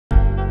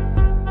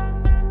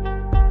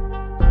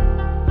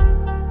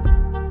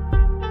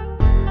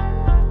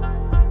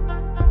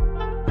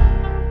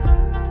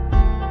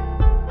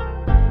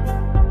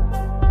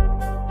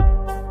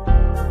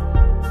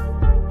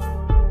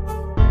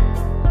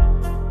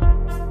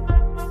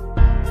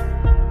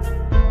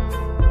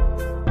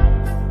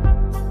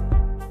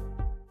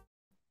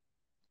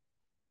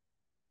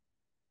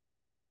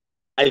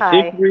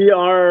Hi.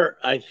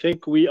 I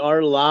think we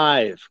are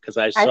live because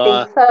I I think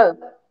saw so.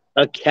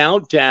 a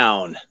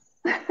countdown.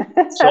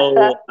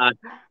 So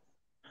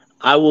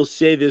I will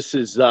say this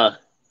is the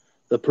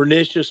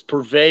pernicious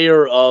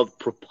purveyor of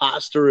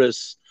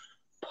preposterous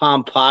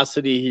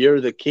pomposity here,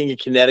 the King of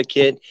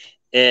Connecticut,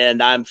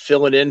 and I'm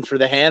filling in for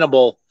the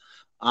Hannibal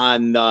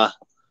on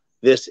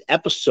this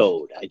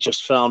episode. I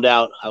just found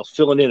out I was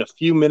filling in a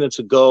few minutes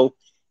ago,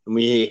 and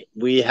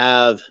we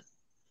have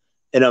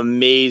an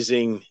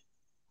amazing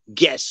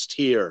guest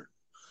here,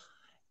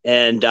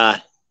 and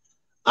I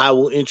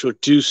will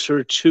introduce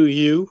her to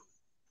you.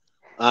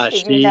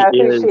 If you She know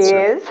who she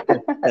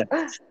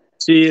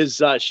is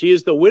is. she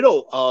is the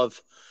widow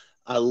of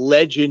a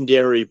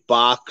legendary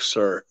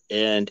boxer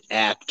and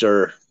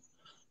actor,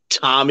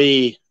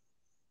 Tommy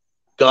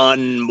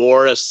Gun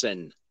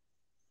Morrison.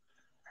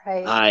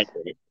 Right.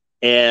 Uh,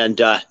 and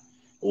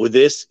well,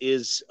 this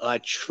is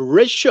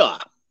Trisha,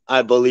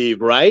 I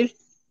believe, right?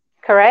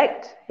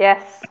 Correct?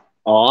 Yes.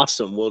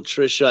 Awesome. Well,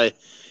 Trisha,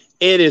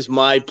 it is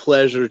my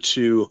pleasure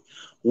to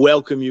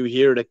welcome you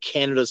here to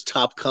Canada's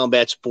Top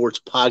Combat Sports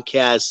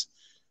Podcast,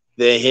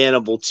 the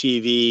Hannibal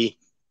TV.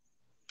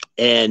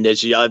 And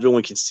as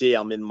everyone can see,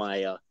 I'm in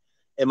my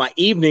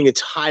evening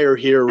attire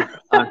here,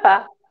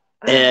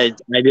 and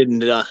I didn't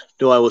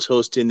know I was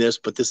hosting this,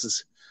 but this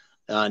is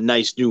a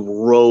nice new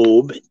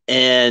robe.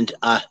 And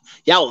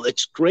yeah, well,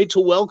 it's great to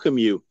welcome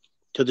you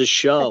to the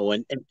show.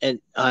 And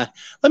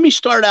let me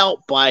start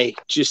out by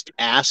just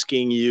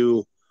asking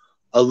you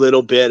a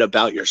little bit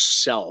about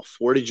yourself.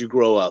 Where did you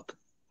grow up?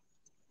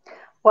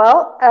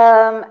 Well,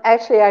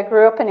 actually, I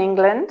grew up in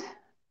England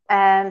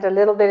and a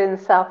little bit in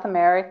South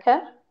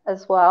America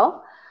as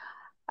well.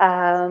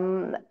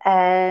 And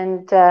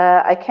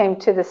I came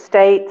to the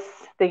States,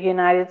 the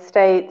United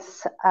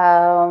States,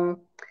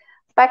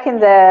 back in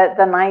the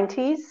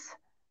 90s.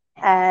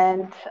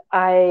 And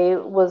I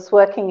was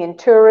working in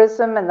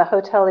tourism and the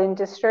hotel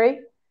industry,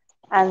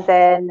 and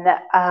then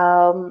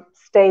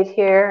stayed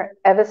here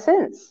ever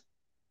since.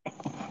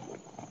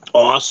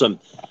 Awesome.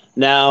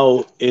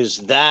 Now,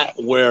 is that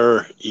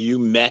where you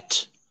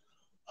met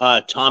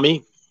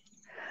Tommy?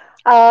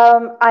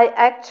 I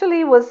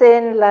actually was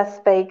in Las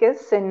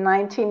Vegas in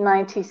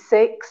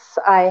 1996.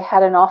 I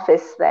had an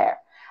office there,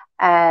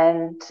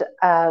 and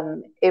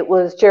it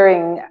was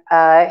during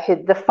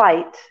the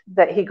fight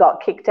that he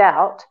got kicked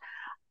out,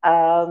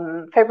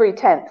 February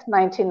 10th,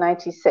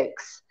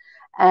 1996.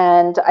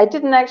 And I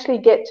didn't actually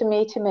get to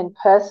meet him in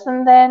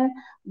person then,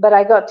 but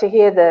I got to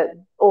hear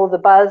all the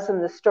buzz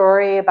and the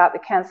story about the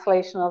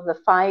cancellation of the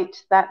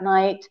fight that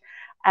night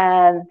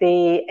and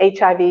the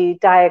HIV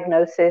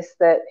diagnosis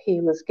that he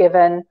was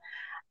given.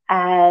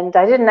 And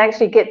I didn't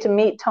actually get to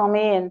meet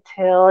Tommy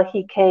until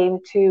he came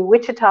to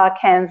Wichita,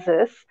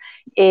 Kansas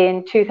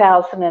in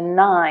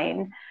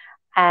 2009.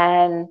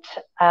 And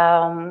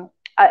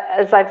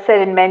as I've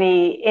said in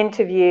many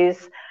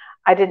interviews,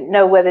 I didn't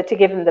know whether to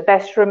give him the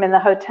best room in the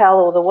hotel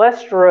or the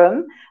worst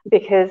room,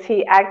 because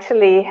he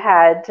actually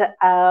had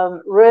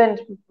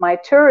ruined my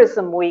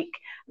tourism week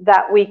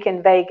that week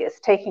in Vegas,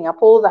 taking up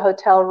all the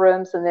hotel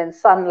rooms, and then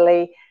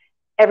suddenly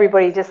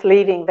everybody just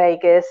leaving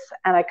Vegas,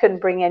 and I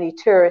couldn't bring any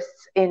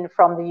tourists in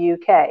from the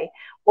UK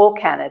or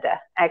Canada,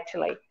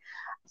 actually.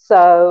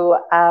 So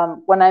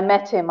when I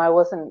met him, I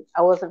wasn't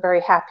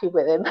very happy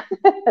with him.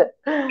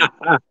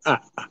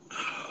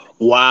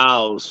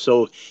 Wow.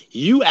 So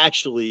you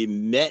actually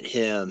met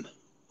him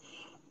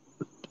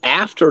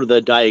after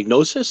the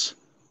diagnosis?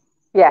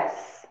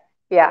 Yes.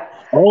 Yeah.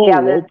 Yeah. Oh,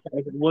 okay.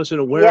 I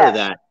wasn't aware of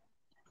Yeah. that.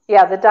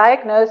 Yeah. The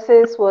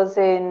diagnosis was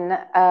in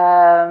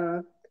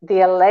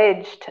the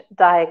alleged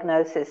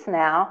diagnosis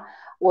now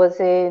was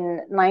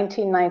in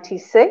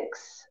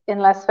 1996 in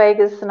Las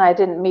Vegas, and I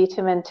didn't meet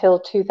him until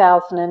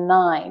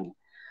 2009.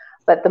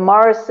 But the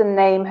Morrison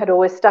name had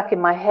always stuck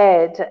in my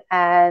head.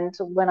 And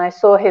when I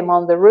saw him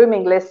on the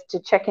rooming list to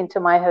check into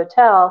my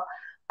hotel,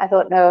 I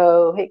thought,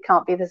 no, it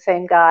can't be the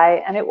same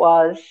guy. And it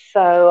was.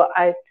 So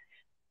I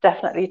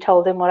definitely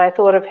told him what I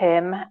thought of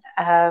him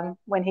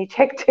when he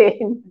checked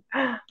in.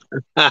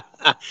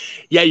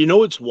 Yeah,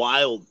 it's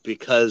wild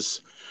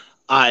because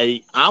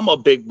I'm a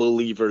big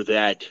believer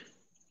that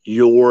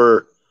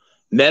your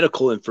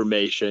medical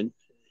information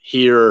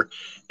here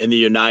in the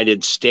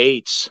United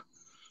States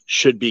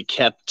should be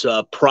kept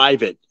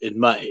private. In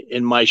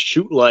my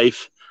shoot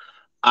life,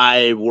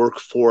 I work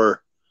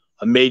for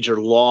a major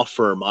law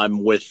firm.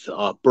 I'm with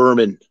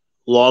Berman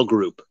Law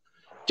Group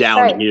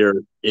down Right.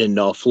 here in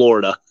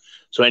Florida.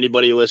 So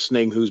anybody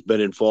listening who's been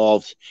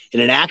involved in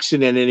an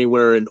accident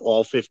anywhere in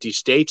all 50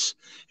 states,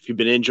 if you've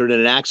been injured in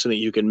an accident,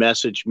 you can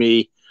message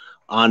me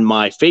on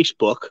my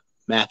Facebook,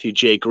 Matthew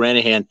J.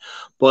 Granahan.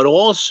 But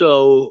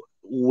also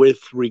with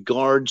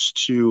regards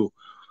to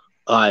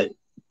uh,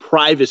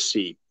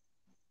 privacy,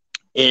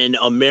 in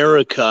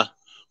America,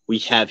 we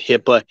have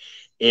HIPAA,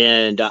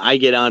 and I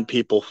get on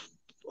people,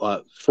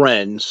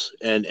 friends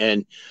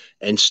and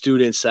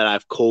students that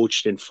I've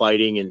coached in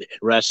fighting and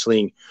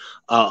wrestling,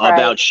 Right.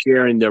 about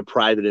sharing their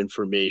private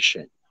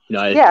information.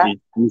 Yeah.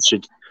 You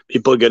should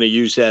people are going to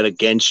use that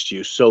against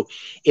you. So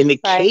in the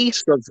Right.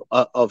 case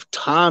of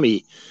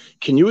Tommy,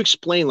 can you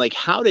explain, like,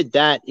 how did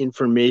that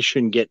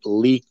information get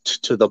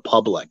leaked to the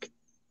public?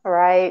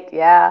 Right,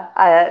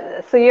 yeah.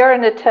 So you're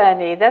an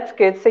attorney. That's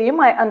good. So you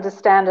might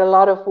understand a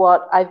lot of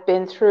what I've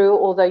been through,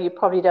 although you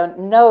probably don't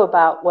know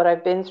about what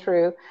I've been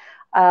through.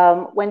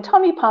 When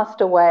Tommy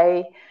passed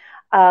away,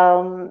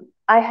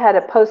 I had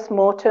a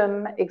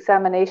post-mortem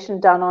examination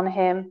done on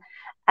him,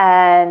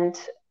 and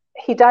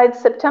he died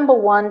September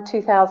 1,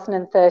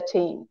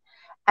 2013.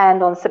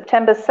 And on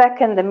September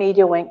 2nd, the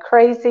media went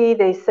crazy.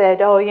 They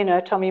said,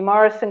 oh, Tommy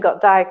Morrison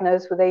got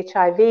diagnosed with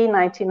HIV in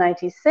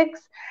 1996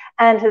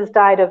 and has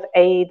died of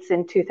AIDS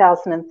in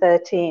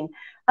 2013.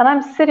 And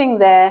I'm sitting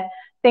there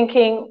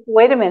thinking,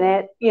 wait a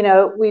minute,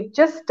 we've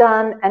just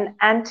done an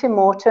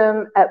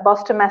antemortem at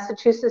Boston,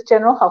 Massachusetts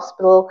General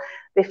Hospital.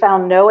 They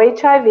found no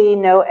HIV,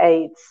 no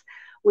AIDS.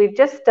 We've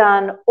just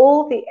done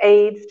all the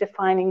AIDS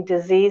defining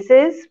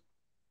diseases.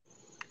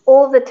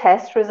 All the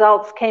test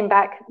results came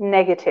back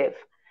negative.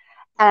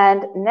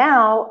 And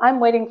now I'm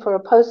waiting for a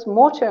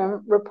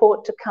post-mortem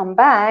report to come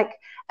back,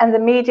 and the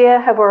media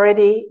have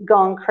already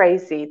gone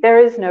crazy. There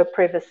is no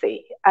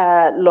privacy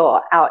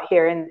law out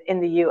here in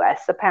the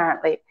US,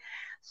 apparently.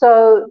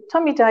 So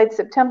Tommy died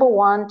September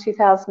 1,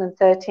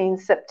 2013,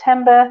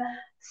 September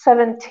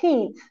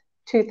 17th,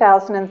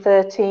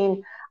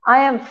 2013. I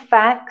am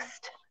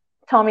faxed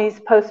Tommy's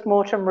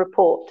post-mortem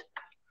report.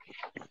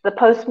 The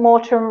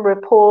post-mortem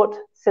report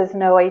says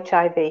no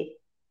HIV.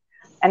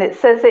 And it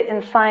says it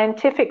in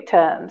scientific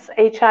terms.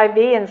 HIV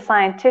in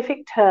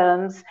scientific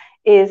terms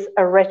is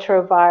a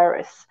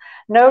retrovirus.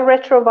 No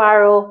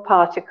retroviral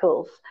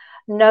particles,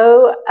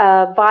 no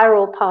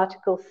viral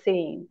particles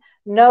seen,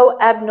 no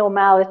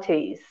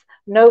abnormalities,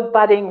 no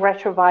budding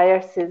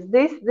retroviruses.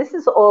 This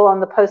is all on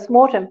the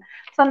postmortem.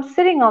 So I'm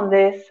sitting on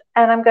this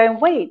and I'm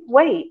going, wait,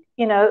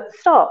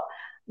 stop.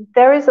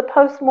 There is a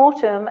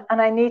postmortem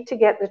and I need to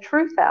get the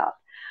truth out.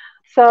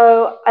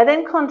 So I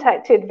then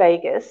contacted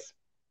Vegas.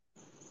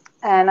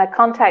 And I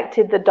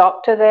contacted the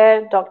doctor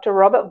there, Dr.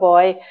 Robert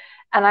Boy,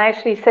 and I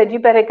actually said, you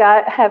better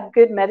have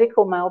good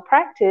medical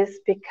malpractice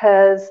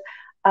because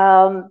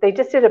they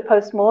just did a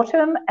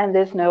post-mortem and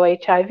there's no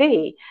HIV.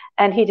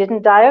 And he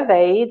didn't die of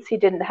AIDS. He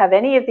didn't have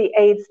any of the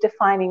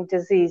AIDS-defining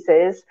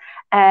diseases.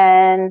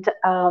 And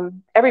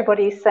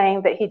everybody's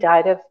saying that he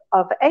died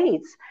of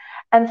AIDS.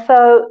 And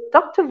so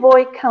Dr.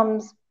 Boy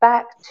comes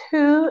back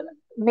to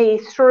me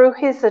through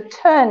his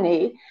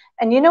attorney.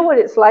 And you know what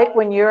it's like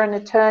when you're an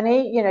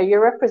attorney,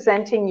 you're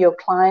representing your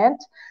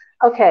client.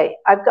 Okay,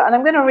 and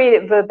I'm going to read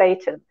it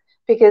verbatim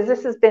because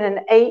this has been an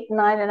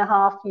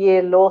 9.5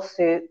 year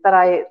lawsuit that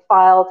I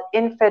filed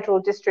in federal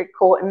district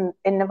court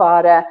in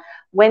Nevada,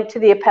 went to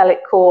the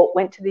appellate court,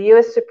 went to the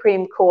US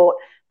Supreme Court,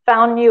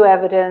 found new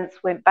evidence,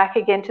 went back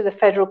again to the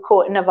federal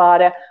court in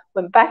Nevada,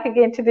 went back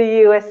again to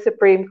the US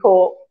Supreme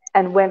Court,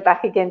 and went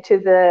back again to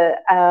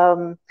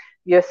the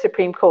US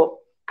Supreme Court,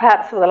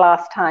 perhaps for the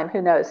last time,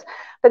 who knows.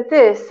 But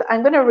this,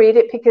 I'm going to read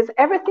it because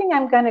everything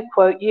I'm going to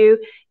quote you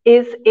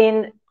is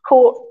in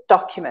court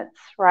documents,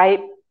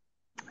 right?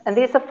 And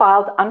these are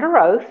filed under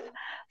oath.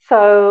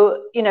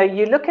 So,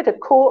 you look at a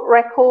court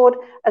record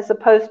as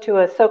opposed to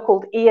a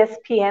so-called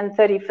ESPN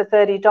 30 for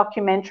 30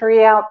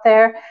 documentary out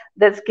there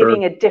that's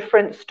giving a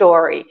different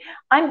story.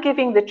 I'm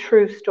giving the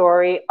true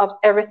story of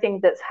everything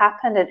that's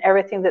happened and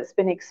everything that's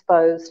been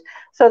exposed.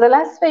 So the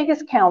Las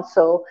Vegas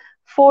Council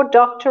for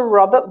Dr.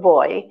 Robert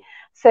Boy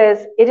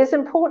says it is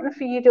important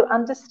for you to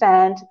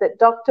understand that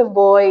Dr.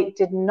 Boy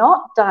did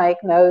not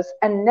diagnose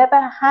and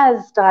never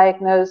has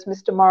diagnosed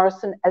Mr.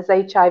 Morrison as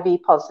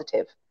HIV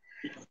positive.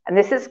 And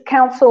this is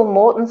Counsel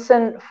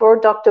Mortensen for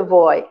Dr.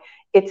 Boy.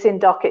 It's in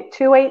docket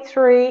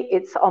 283.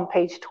 It's on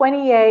page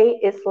 28.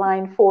 It's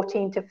line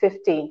 14 to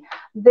 15.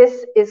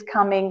 This is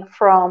coming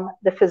from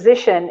the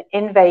physician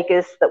in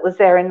Vegas that was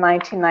there in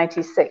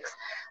 1996.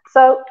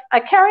 So I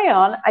carry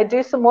on. I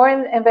do some more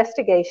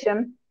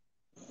investigation.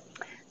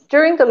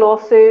 During the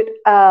lawsuit,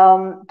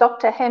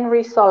 Dr.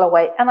 Henry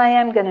Soloway, and I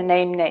am going to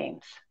name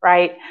names,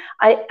 right?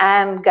 I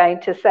am going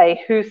to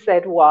say who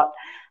said what.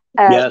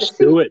 Yes,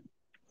 do it.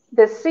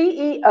 The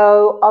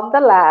CEO of the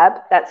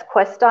lab, that's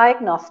Quest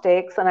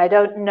Diagnostics, and I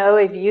don't know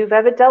if you've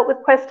ever dealt with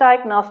Quest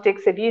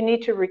Diagnostics. If you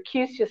need to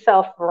recuse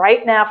yourself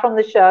right now from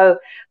the show,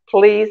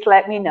 please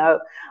let me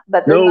know.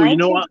 But no,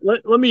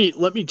 let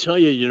me tell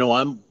you,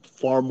 I'm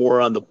far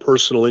more on the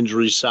personal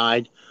injury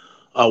side.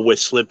 With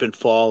slip and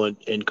fall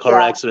and car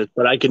accidents,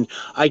 but I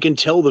can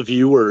tell the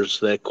viewers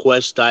that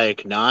Quest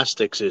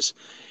Diagnostics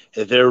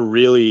they're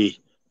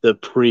really the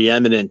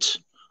preeminent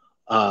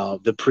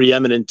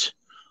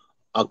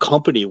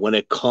company when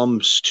it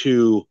comes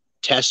to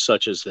tests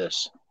such as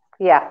this.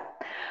 Yeah.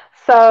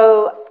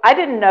 So I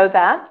didn't know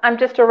that. I'm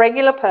just a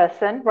regular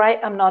person, right?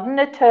 I'm not an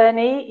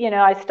attorney.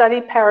 I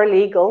studied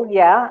paralegal.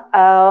 Yeah.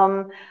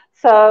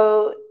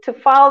 So to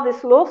file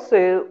this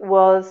lawsuit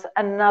was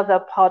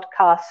another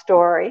podcast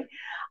story.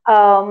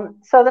 So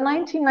the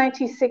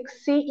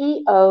 1996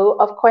 CEO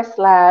of Quest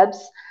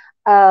Labs,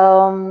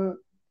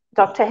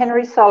 Dr.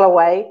 Henry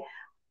Soloway,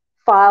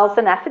 files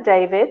an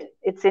affidavit.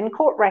 It's in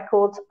court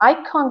records.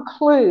 I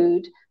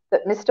conclude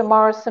that Mr.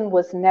 Morrison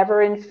was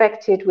never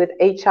infected with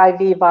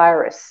HIV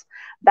virus.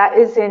 That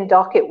is in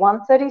docket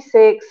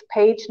 136,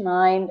 page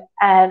 9,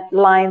 and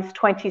lines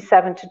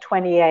 27 to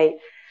 28.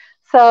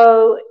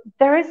 So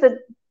there is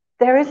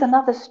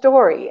another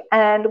story,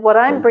 and what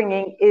I'm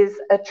bringing is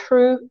a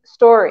true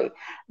story.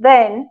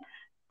 Then,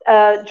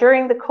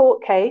 during the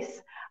court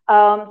case,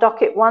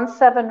 docket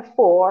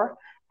 174,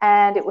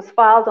 and it was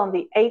filed on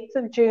the 8th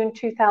of June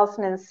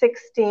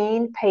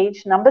 2016,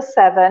 page number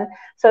 7.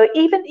 So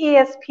even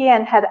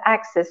ESPN had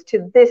access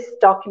to this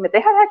document.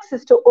 They had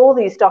access to all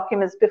these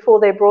documents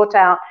before they brought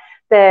out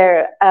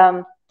their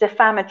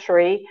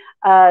defamatory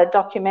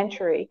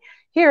documentary.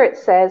 Here it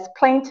says,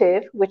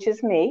 plaintiff, which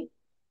is me,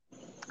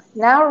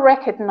 now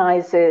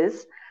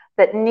recognizes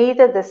that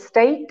neither the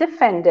state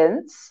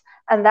defendants,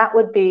 and that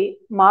would be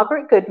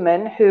Margaret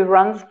Goodman, who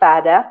runs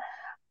VADA,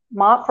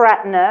 Mark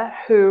Ratner,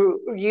 who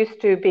used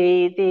to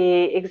be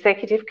the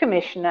executive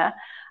commissioner,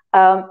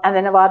 and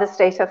the Nevada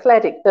State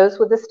Athletic. Those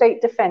were the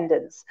state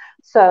defendants.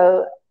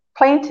 So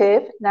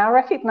plaintiff now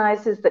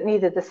recognizes that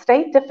neither the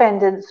state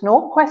defendants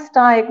nor Quest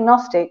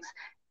Diagnostics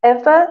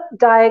ever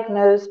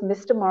diagnosed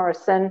Mr.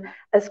 Morrison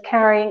as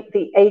carrying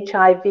the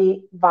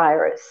HIV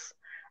virus.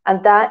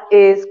 And that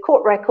is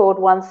court record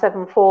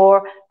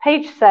 174,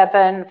 page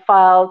 7,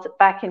 filed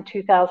back in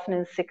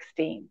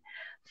 2016.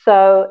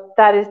 So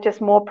that is just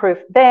more proof.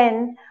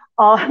 Then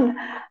on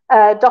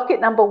docket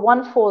number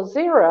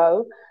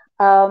 140,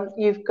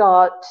 you've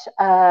got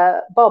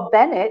Bob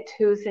Bennett,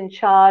 who's in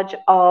charge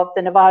of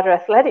the Nevada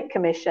Athletic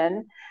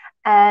Commission,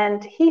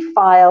 and he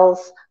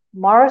files,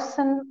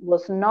 Morrison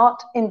was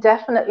not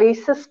indefinitely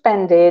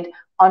suspended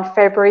on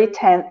February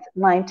 10th,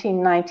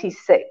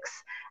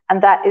 1996.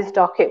 And that is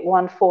docket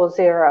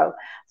 140.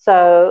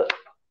 So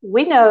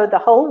we know the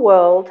whole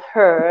world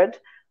heard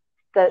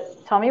that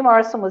Tommy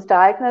Morrison was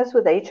diagnosed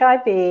with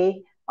HIV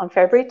on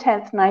February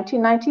 10th,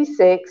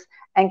 1996,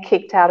 and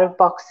kicked out of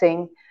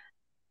boxing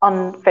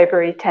on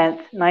February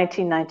 10th,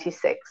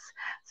 1996.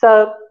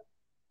 So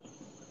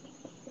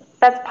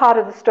that's part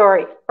of the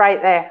story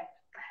right there.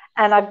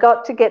 And I've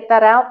got to get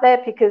that out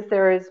there because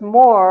there is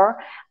more.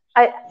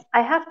 I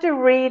have to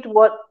read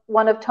what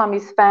one of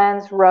Tommy's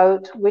fans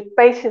wrote, which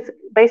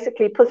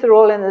basically puts it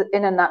all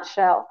in a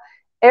nutshell.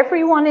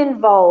 Everyone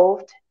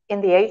involved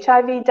in the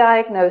HIV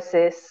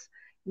diagnosis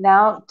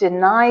now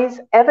denies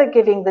ever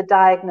giving the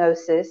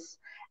diagnosis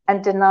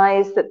and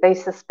denies that they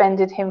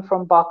suspended him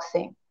from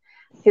boxing.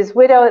 His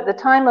widow at the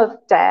time of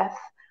death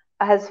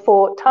has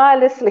fought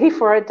tirelessly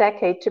for a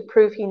decade to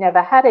prove he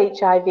never had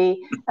HIV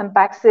and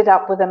backs it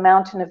up with a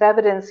mountain of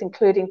evidence,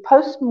 including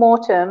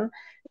post-mortem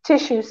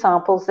tissue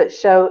samples that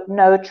show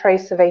no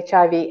trace of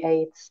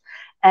HIV/AIDS.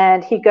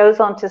 And he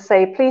goes on to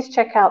say, please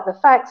check out the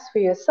facts for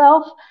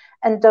yourself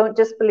and don't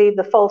just believe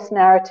the false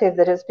narrative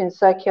that has been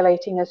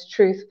circulating as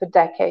truth for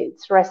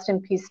decades. Rest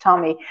in peace,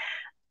 Tommy.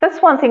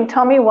 That's one thing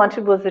Tommy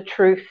wanted, was the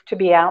truth to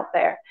be out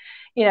there.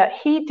 You know,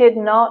 he did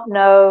not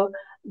know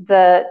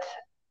that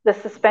the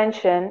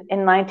suspension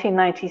in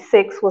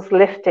 1996 was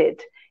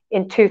lifted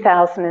in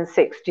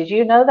 2006. Did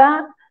you know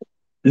that?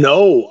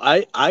 No,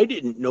 I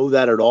didn't know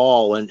that at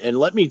all. And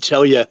let me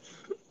tell you,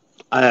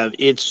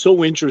 it's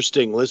so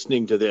interesting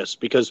listening to this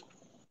because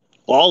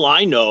all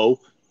I know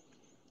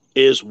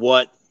is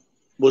what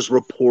was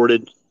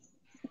reported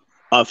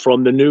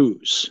from the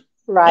news.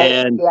 Right.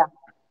 And, yeah.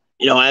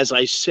 You know, as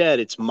I said,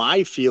 it's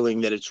my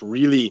feeling that it's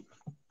really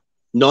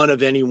none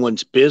of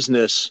anyone's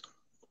business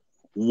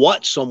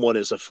what someone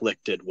is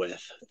afflicted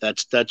with.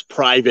 That's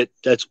private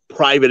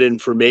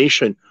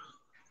information.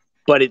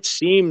 But it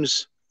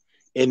seems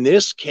in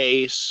this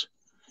case,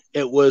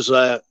 it was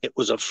a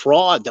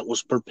fraud that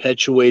was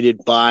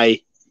perpetuated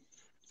by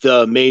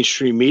the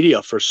mainstream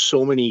media for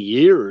so many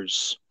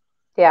years.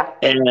 Yeah.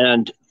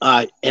 And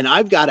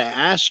I've got to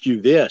ask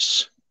you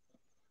this.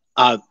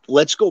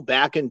 Let's go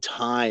back in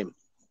time,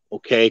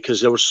 okay? Because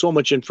there was so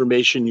much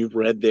information you've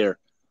read there.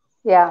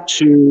 Yeah.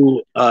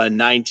 To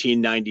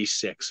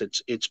 1996.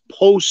 It's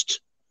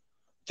post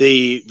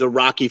the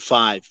Rocky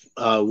V,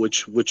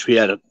 which we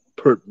had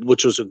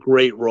which was a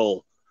great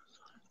role.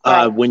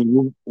 Right.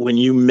 When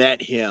you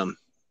met him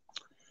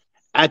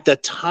at the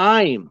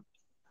time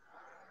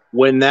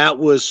when that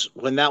was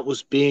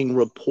being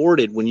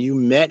reported, when you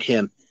met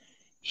him,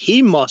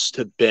 he must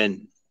have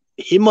been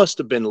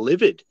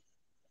livid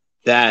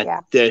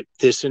that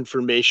this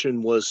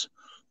information was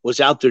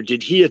out there.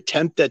 Did he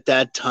attempt at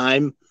that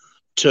time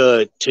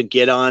to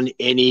get on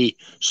any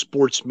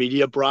sports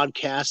media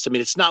broadcasts? I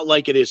mean, it's not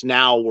like it is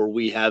now where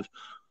we have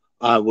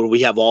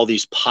all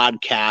these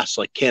podcasts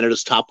like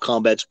Canada's Top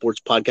Combat Sports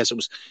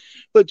Podcast.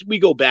 But we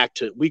go back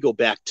to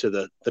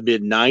the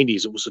mid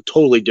 90s. It was a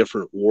totally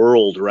different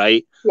world,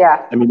 right?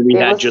 Yeah. I mean, we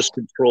had just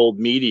controlled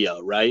media,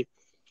 right?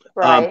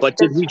 Right. But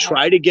did he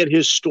try to get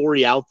his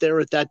story out there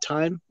at that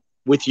time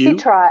with you? He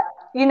tried.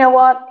 You know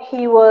what?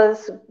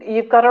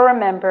 You've got to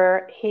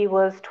remember, he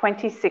was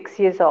 26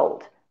 years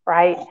old,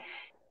 right?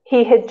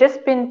 He had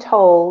just been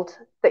told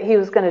that he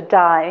was going to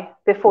die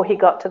before he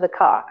got to the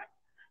car.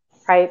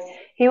 right?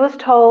 He was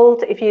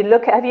told, if you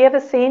look, have you ever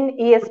seen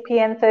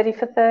ESPN 30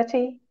 for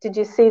 30? Did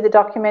you see the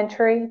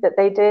documentary that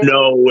they did?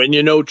 No, and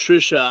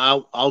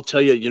Trisha, I'll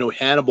tell you,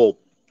 Hannibal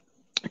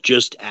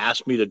just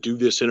asked me to do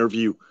this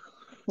interview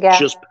Yeah,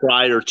 just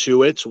prior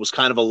to it, so it was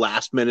kind of a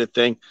last minute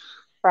thing,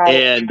 right.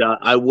 and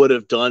I would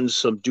have done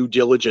some due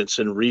diligence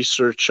and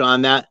research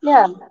on that.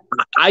 Yeah,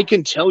 I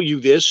can tell you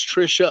this,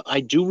 Trisha,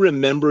 I do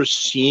remember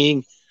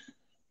seeing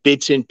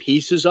bits and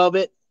pieces of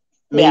it,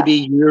 maybe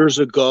yeah, years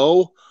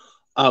ago,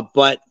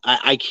 but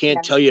I can't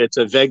yeah, tell you it's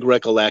a vague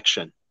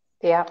recollection.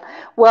 yeah.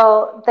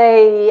 Well,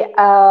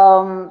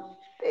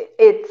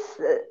 it's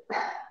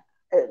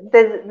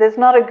there's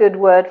not a good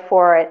word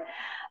for it.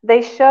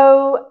 They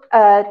show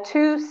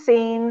two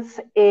scenes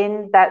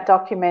in that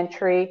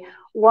documentary.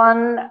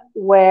 One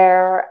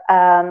where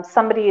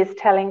somebody is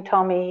telling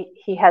Tommy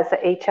he has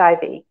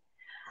HIV,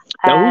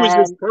 Now, who is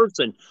this and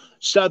person?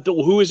 Stop.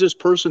 Who is this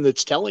person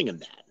that's telling him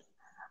that?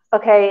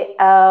 okay,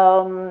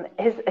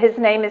 his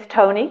name is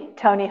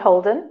Tony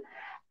Holden,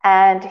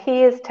 and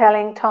he is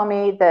telling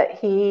Tommy that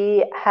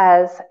he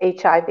has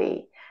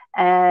HIV.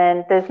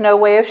 And there's no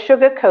way of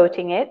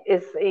sugarcoating it,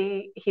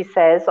 he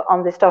says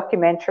on this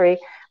documentary,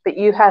 but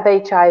you have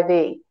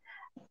HIV.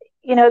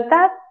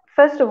 That,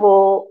 first of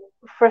all,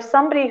 for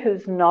somebody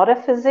who's not a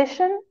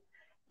physician,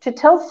 to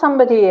tell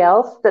somebody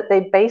else that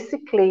they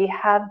basically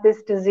have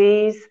this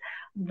disease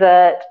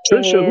that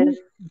Trisha, is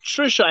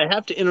Trisha, I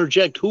have to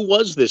interject. Who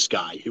was this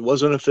guy? He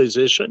wasn't a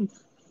physician.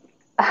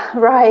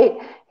 right.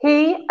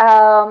 He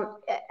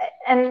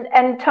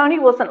and Tony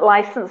wasn't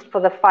licensed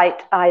for the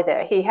fight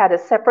either. He had a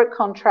separate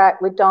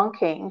contract with Don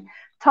King.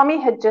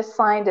 Tommy had just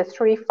signed a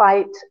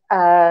 3-fight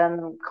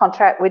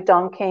contract with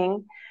Don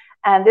King,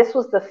 and this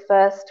was the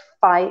first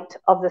fight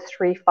of the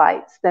 3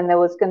 fights. Then there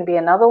was going to be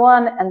another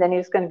one, and then he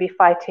was going to be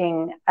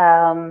fighting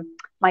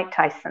Mike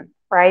Tyson,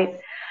 right?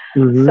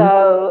 Mm-hmm.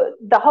 So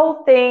the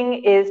whole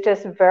thing is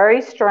just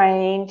very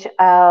strange.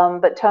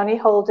 But Tony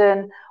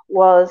Holden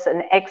was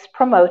an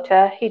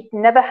ex-promoter. He'd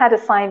never had a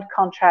signed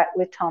contract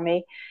with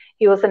Tommy.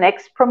 He was an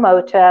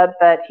ex-promoter,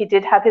 but he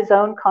did have his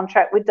own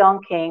contract with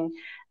Don King.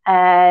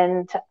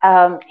 And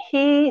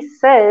he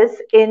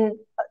says in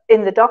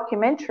the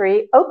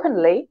documentary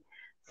openly,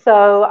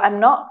 so I'm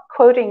not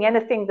quoting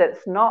anything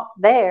that's not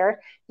there.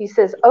 He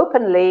says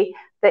openly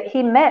that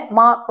he met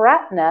Mark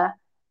Ratner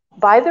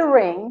by the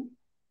ring,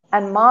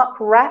 and Mark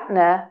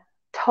Ratner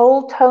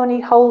told Tony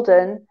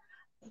Holden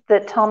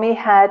that Tommy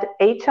had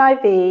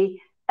HIV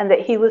and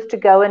that he was to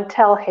go and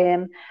tell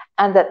him,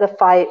 and that the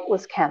fight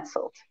was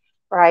canceled,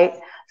 right?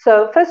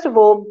 So first of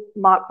all,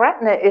 Mark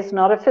Ratner is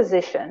not a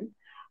physician.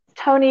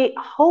 Tony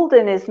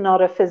Holden is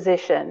not a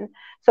physician.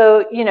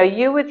 So,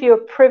 you with your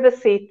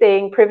privacy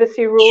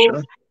rules,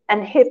 Sure.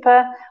 and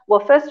HIPAA. Well,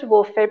 first of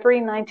all,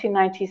 February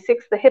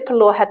 1996, the HIPAA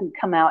law hadn't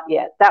come out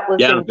yet. That was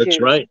Yeah, in that's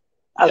June. right.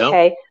 Yep.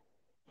 Okay.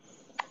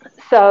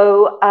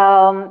 So,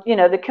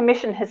 the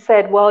commission has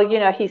said, well,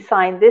 he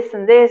signed this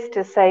and this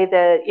to say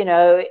that,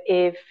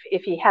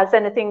 if he has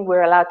anything,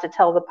 we're allowed to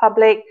tell the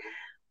public.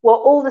 Well,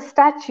 all the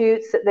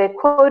statutes that they're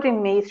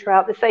quoting me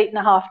throughout this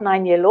 8.5,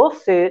 9-year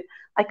lawsuit,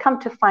 I come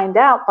to find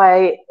out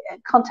by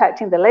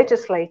contacting the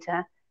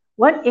legislator,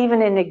 weren't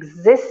even in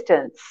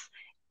existence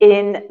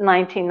in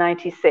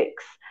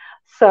 1996.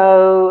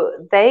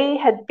 So they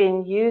had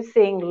been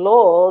using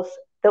laws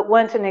that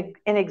weren't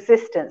in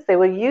existence. They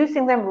were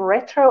using them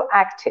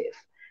retroactive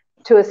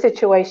to a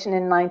situation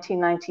in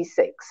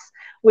 1996,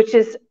 which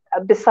is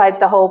beside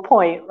the whole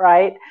point,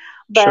 right?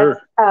 But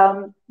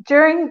Sure.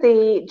 during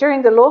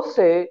the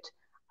lawsuit,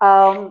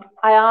 I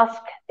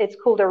ask, it's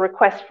called a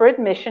request for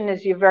admission,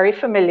 as you're very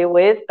familiar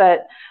with,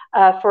 but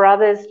for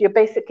others, you're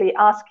basically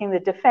asking the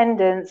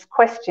defendants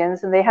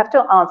questions and they have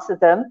to answer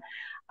them.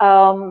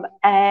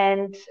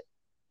 And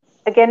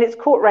again, it's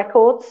court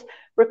records.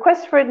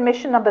 Request for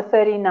admission number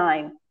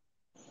 39.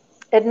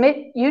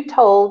 Admit you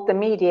told the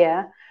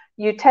media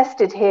you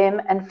tested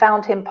him and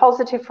found him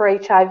positive for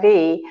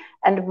HIV,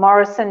 and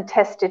Morrison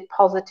tested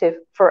positive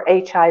for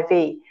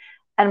HIV.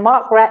 And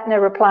Mark Ratner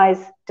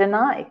replies,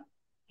 deny.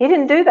 He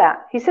didn't do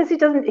that. He says he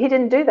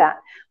didn't do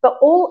that. But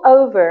all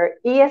over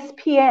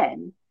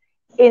ESPN,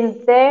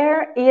 in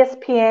their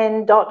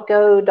espn.go.com,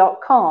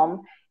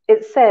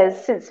 it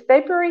says since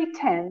February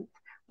 10th,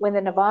 when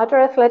the Nevada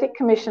Athletic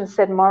Commission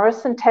said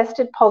Morrison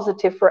tested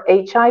positive for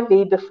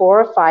HIV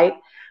before a fight,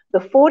 the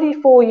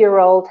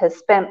 44-year-old has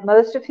spent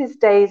most of his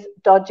days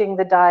dodging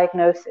the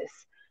diagnosis.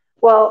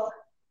 Well,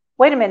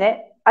 wait a minute.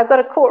 I've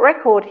got a court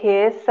record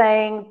here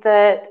saying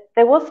that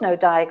there was no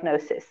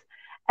diagnosis.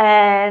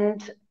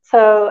 And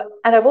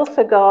I've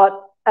also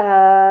got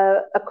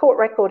a court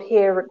record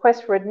here,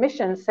 request for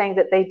admission, saying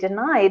that they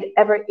denied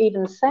ever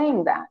even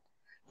saying that.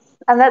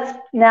 And that's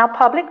now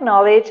public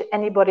knowledge.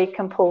 Anybody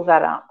can pull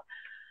that up.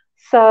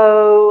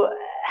 So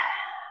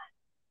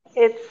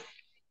it's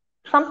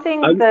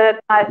something that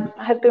I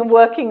have been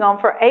working on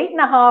for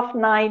 8.5,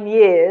 9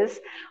 years.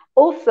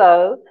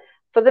 Also,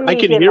 for the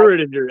media,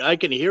 I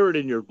can hear it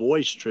in your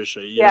voice,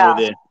 Trisha.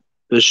 Yeah.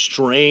 The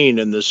strain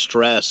and the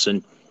stress,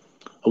 and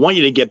I want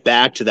you to get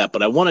back to that,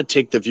 but I want to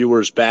take the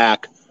viewers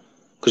back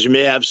because you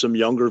may have some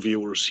younger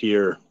viewers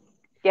here,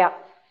 Yeah.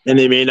 and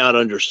they may not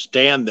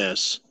understand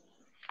this.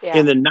 Yeah.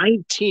 In the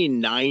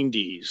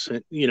 1990s,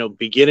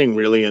 beginning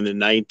really in the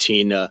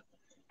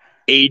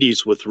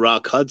 1980s with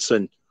Rock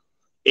Hudson,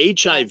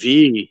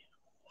 HIV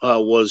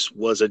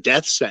was a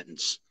death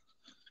sentence.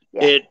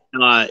 Yeah.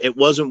 It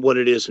wasn't what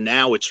it is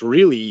now. It's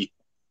really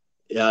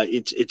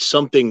it's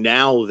something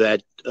now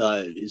that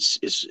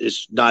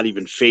is not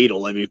even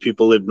fatal. I mean,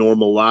 people live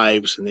normal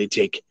lives and they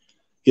take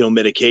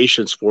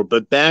medications for it.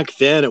 But back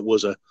then it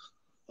was a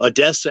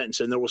death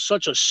sentence, and there was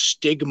such a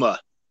stigma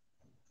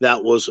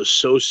that was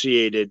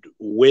associated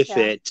with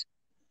it.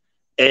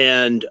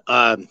 And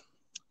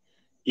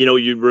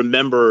you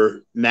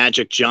remember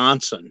Magic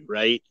Johnson,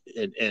 right?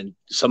 And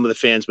some of the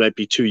fans might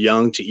be too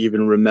young to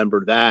even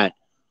remember that.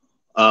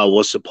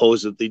 Was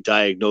supposedly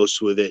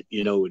diagnosed with it,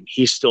 and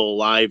he's still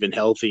alive and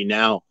healthy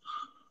now.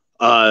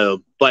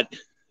 But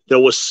there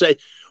was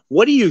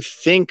what do you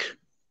think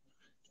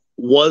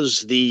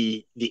was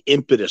the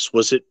impetus?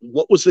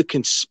 What was the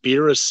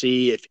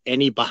conspiracy, if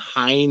any,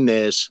 behind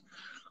this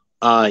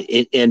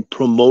in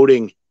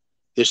promoting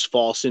this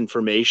false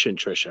information,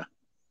 Trisha?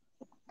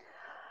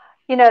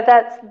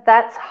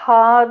 That's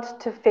hard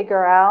to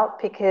figure out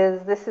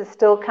because this is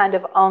still kind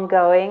of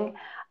ongoing.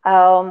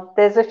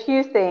 There's a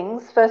few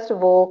things. First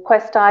of all,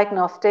 Quest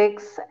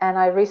Diagnostics, and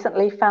I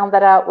recently found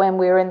that out when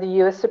we were in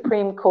the US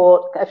Supreme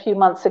Court a few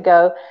months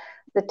ago.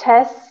 The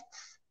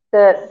tests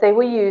that they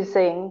were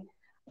using,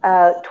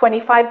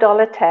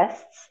 $25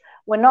 tests,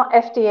 were not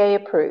FDA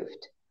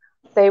approved.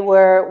 They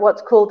were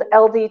what's called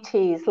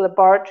LDTs,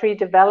 laboratory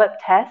developed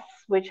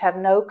tests, which have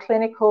no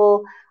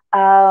clinical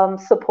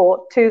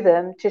support to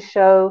them to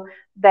show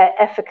their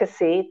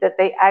efficacy, that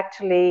they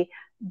actually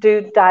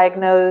do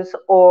diagnose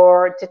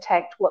or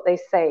detect what they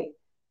say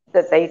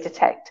that they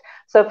detect.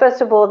 So first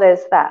of all,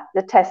 there's that,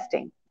 the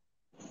testing.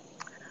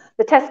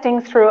 The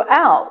testing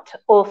throughout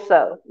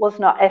also was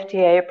not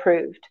FDA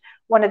approved.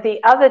 One of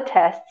the other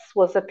tests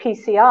was a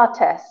PCR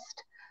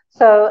test.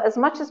 So as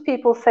much as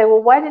people say,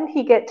 well, why didn't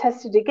he get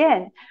tested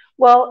again?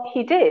 Well,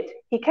 he did.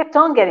 He kept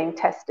on getting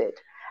tested.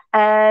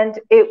 And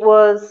it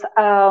was,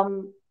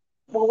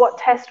 what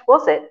test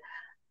was it?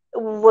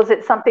 Was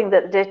it something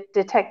that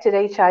detected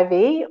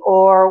HIV,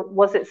 or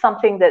was it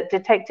something that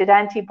detected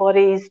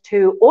antibodies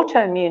to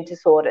autoimmune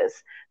disorders?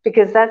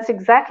 Because that's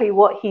exactly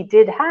what he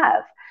did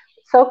have,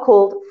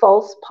 so-called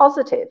false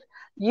positive.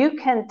 You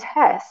can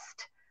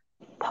test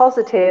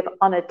positive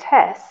on a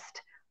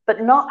test,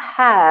 but not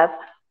have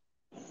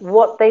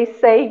what they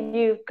say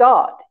you've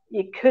got.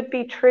 You could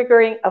be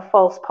triggering a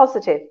false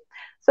positive.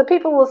 So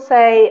people will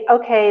say,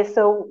 okay,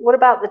 so what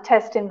about the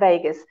test in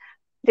Vegas?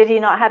 Did he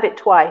not have it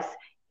twice?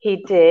 He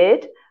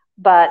did,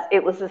 but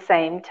it was the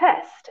same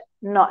test,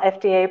 not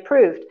FDA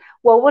approved.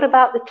 Well, what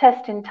about the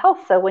test in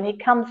Tulsa when he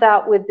comes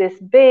out with this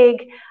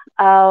big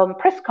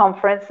press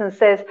conference and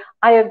says,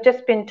 I have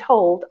just been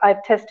told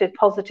I've tested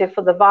positive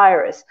for the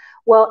virus?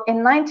 Well,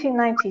 in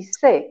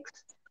 1996,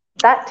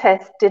 that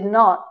test did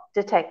not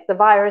detect the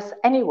virus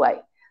anyway.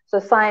 So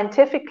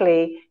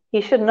scientifically, he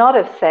should not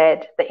have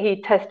said that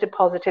he tested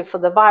positive for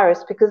the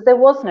virus because there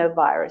was no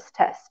virus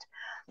test.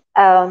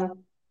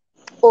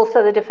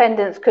 Also, the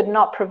defendants could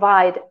not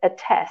provide a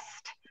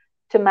test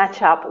to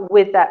match up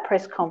with that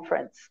press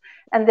conference.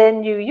 And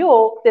then New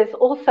York, there's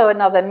also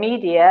another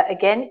media,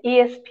 again,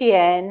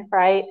 ESPN,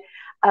 right,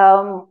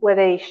 where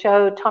they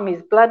show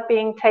Tommy's blood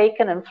being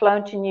taken and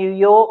flown to New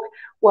York.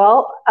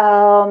 Well,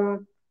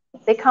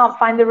 they can't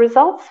find the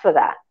results for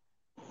that.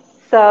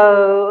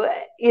 So,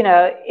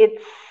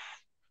 it's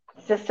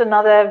just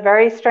another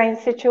very strange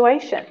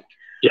situation.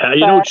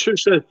 Yeah,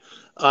 Trisha,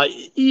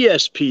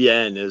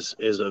 ESPN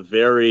is a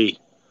very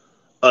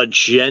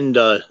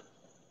agenda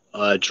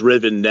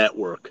driven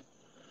network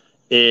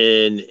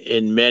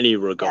in many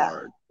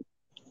regards.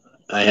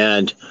 Yeah.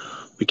 And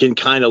we can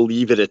kind of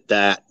leave it at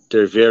that.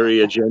 They're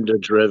very agenda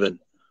driven.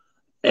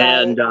 Right.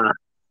 And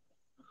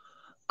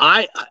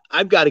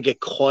I've got to get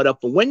caught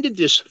up. When did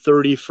this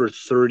 30 for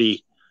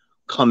 30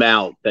 come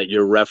out that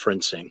you're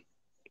referencing?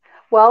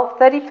 Well,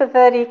 30 for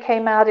 30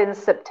 came out in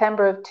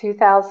September of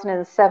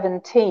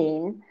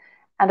 2017,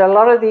 and a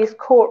lot of these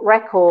court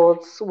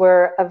records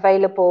were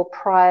available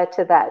prior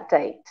to that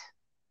date.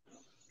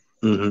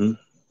 Mm-hmm.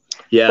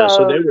 Yeah,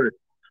 so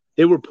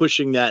they were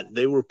pushing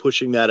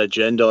that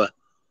agenda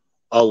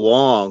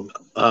along,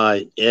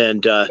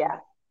 and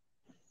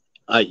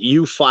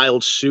you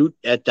filed suit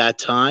at that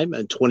time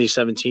in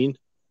 2017.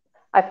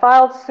 I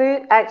filed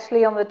suit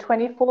actually on the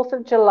 24th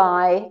of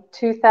July,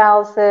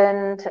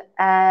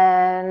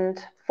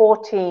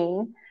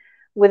 2014,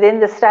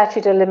 within the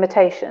statute of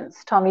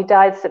limitations. Tommy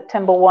died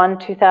September 1,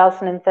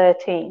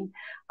 2013.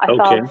 I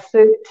filed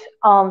suit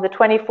on the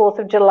 24th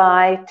of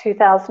July,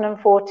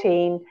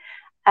 2014,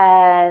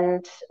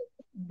 and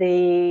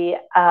the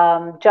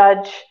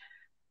judge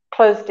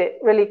closed it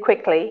really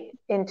quickly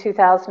in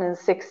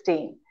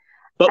 2016.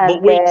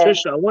 But wait,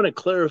 Trisha, I want to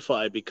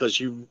clarify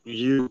because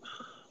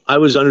I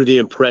was under the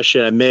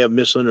impression, I may have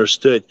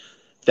misunderstood,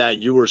 that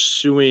you were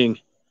suing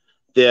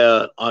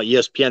the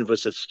ESPN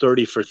versus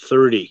 30 for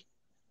 30.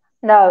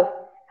 No,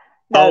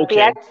 No,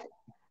 Okay.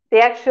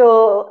 the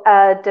actual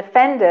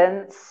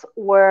defendants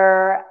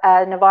were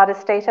Nevada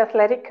State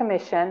Athletic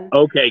Commission,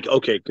 Okay.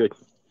 Okay. Good.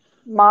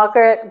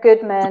 Margaret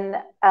Goodman,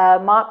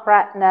 Mark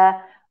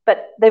Ratner,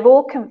 but they've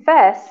all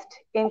confessed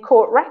in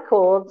court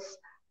records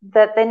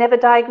that they never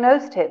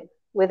diagnosed him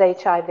with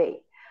HIV.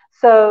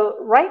 So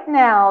right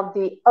now,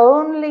 the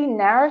only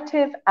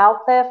narrative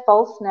out there,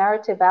 false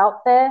narrative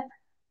out there,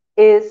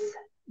 is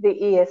the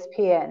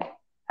ESPN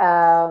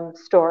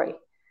story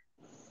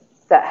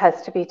that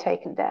has to be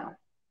taken down.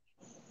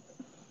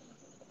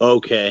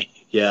 Okay.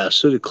 Yeah.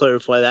 So to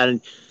clarify that,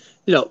 and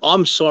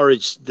I'm sorry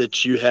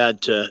that you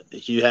had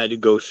to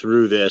go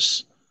through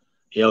this.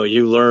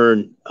 You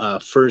learn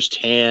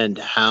firsthand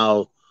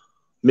how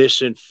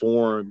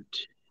misinformed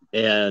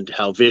and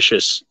how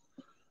vicious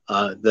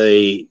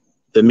the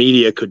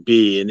media could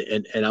be,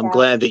 and I'm Yeah,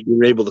 glad that you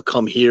were able to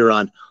come here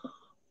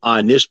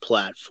on this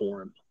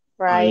platform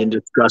right. and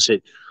discuss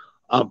it.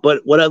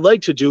 But what I'd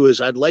like to do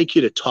is I'd like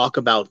you to talk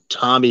about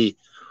Tommy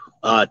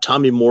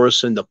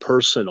Morrison, the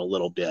person, a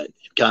little bit.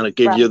 Kind of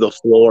give Right. you the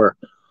floor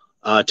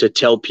to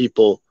tell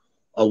people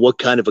what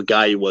kind of a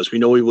guy he was. We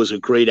know he was a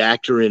great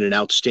actor and an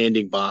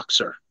outstanding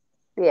boxer.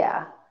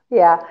 Yeah,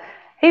 yeah.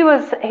 He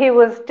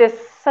was just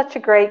such a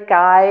great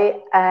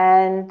guy,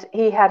 and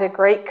he had a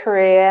great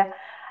career.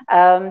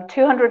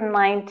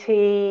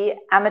 290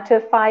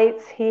 amateur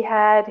fights he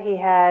had. He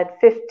had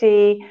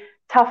 50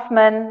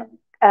 Toughman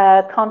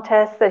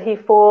contests that he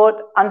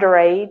fought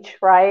underage,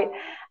 right?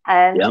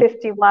 And Yeah.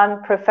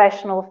 51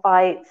 professional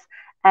fights.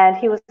 And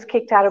he was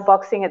kicked out of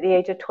boxing at the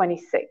age of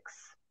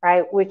 26,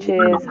 right?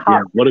 Wow.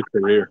 Yeah. What a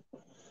career.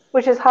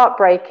 Which is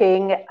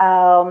heartbreaking.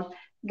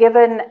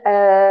 Given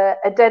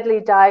a deadly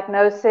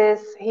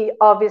diagnosis, he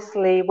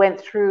obviously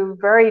went through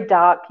very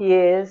dark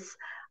years.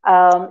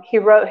 He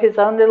wrote his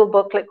own little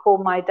booklet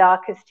called My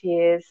Darkest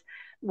Years,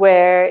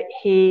 where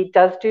he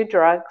does do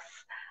drugs.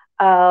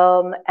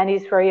 And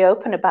he's very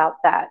open about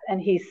that. And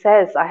he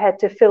says, I had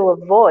to fill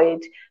a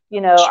void.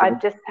 Sure.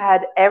 I've just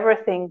had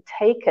everything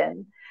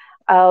taken.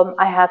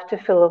 I have to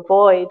fill a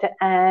void.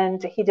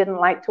 And he didn't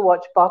like to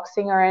watch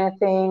boxing or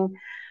anything.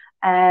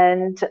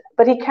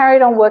 But he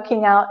carried on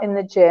working out in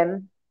the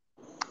gym.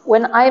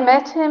 When I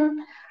met him,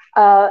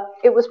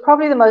 it was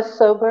probably the most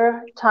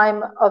sober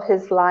time of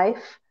his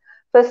life.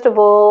 First of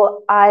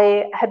all,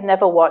 I had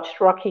never watched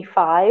Rocky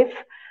Five,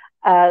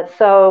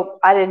 so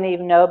I didn't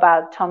even know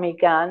about Tommy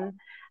Gunn,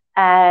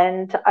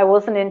 and I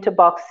wasn't into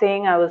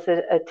boxing. I was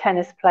a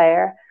tennis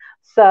player,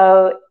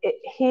 so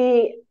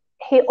he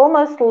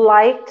almost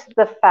liked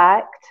the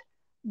fact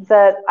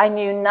that I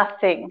knew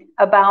nothing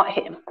about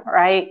him,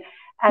 right?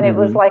 And it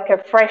was Mm-hmm. like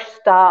a fresh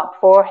start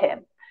for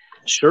him.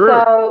 Sure.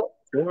 So,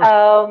 Sure.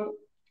 um,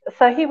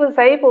 so he was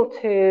able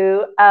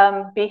to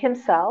be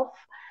himself,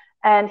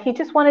 and he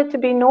just wanted to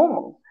be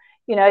normal.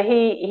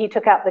 He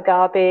took out the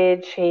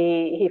garbage,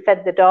 he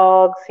fed the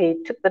dogs,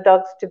 he took the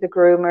dogs to the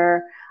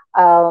groomer.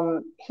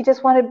 He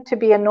just wanted to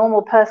be a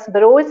normal person,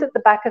 but always at the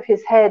back of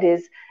his head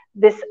is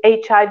this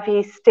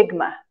HIV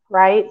stigma,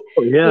 right?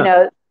 Oh, You yeah.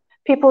 know,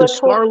 people The are talking.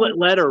 Scarlet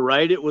Letter,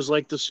 right? It was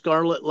like the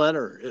Scarlet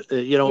Letter.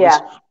 It was Yeah,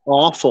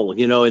 awful.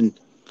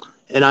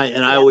 And I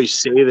yeah, always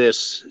say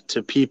this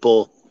to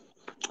people,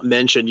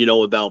 mention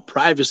about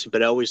privacy,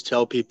 but I always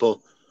tell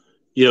people,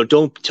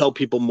 don't tell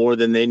people more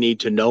than they need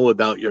to know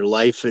about your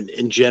life and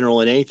in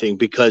general and anything,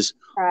 because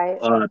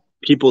right.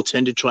 people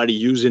tend to try to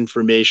use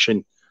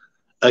information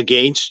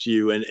against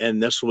you,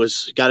 and this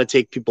was got to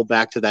take people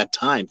back to that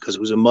time, because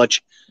it was a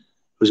much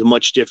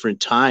different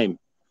time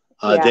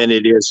Yeah, than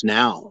it is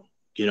now.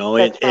 And,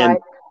 that's and right.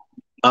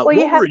 Well,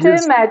 what were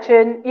his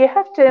you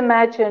have to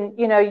imagine,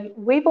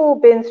 we've all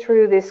been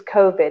through this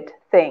COVID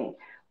thing,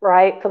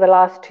 right, for the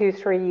last 2,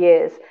 3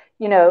 years,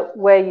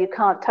 where you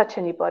can't touch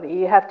anybody.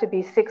 You have to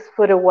be 6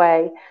 foot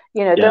away,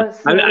 Yeah, don't I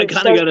sneeze,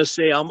 kind of got don't, to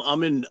say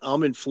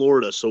I'm in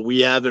Florida, so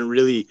we haven't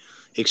really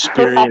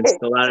experienced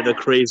right, a lot of the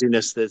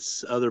craziness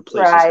that's other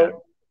places have. right.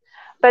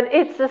 But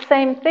it's the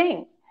same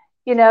thing.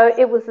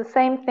 It was the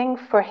same thing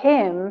for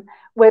him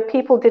where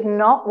people did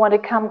not want to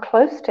come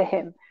close to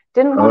him,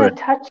 didn't All want right.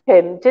 to touch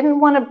him, didn't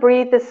want to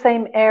breathe the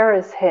same air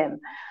as him,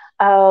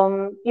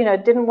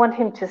 didn't want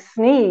him to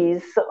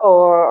sneeze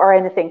or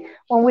anything.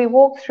 When we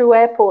walked through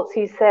airports,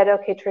 he said,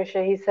 okay,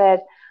 Trisha, he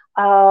said,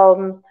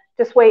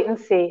 just wait and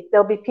see.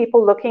 There'll be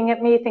people looking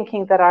at me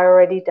thinking that I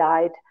already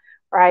died.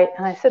 Right.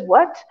 And I said,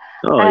 what?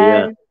 Oh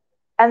yeah, And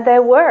and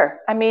there were.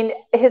 I mean,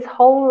 his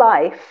whole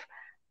life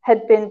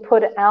had been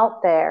put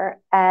out there,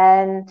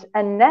 and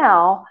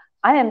now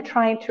I am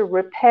trying to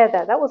repair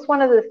that. That was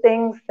one of the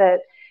things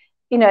that,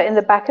 in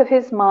the back of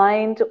his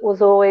mind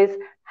was always,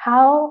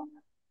 how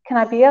can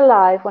I be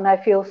alive when I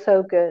feel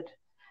so good?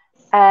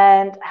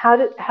 And how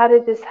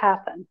did this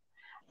happen?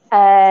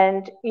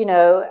 And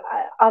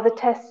are the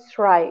tests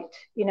right?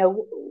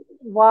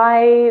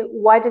 Why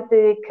did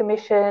the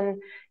commission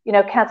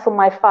cancel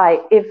my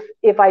fight?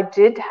 If I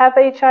did have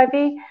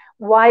HIV,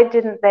 why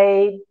didn't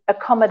they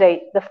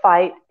accommodate the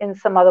fight in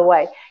some other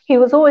way? He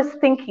was always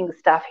thinking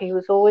stuff. He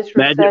was always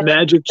Magic researching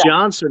Magic stuff.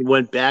 Johnson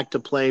went back to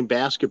playing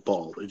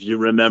basketball, if you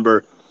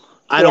remember.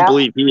 I don't Yeah.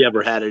 believe he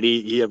ever had it.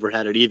 He ever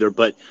had it either.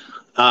 But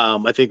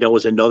I think that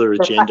was another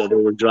agenda they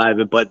were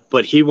driving.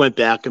 But he went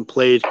back and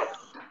played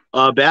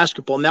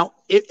basketball. Now,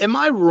 am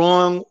I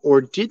wrong,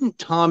 or didn't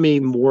Tommy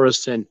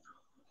Morrison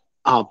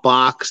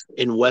box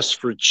in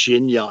West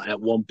Virginia at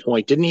one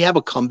point? Didn't he have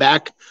a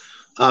comeback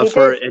He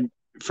did.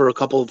 for a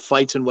couple of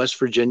fights in West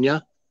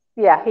Virginia?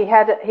 Yeah, he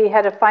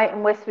had a fight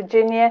in West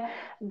Virginia.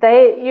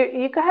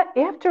 You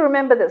have to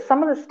remember that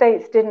some of the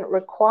states didn't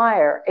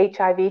require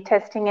HIV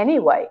testing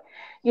anyway.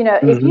 You know,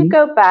 if you Mm-hmm.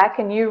 go back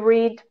and you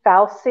read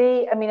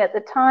Fauci, I mean, at the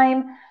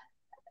time,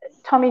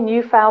 Tommy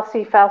knew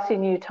Fauci, Fauci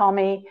knew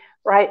Tommy,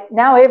 right?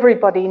 Now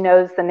everybody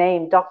knows the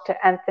name Dr.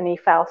 Anthony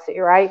Fauci,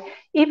 right?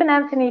 Even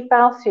Anthony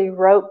Fauci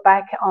wrote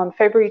back on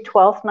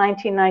February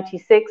 12th,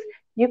 1996,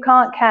 you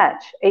can't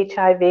catch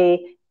HIV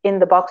in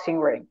the boxing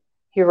ring,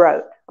 he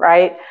wrote,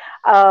 right?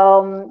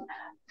 Um,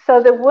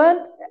 so there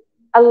weren't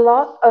a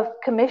lot of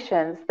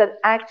commissions that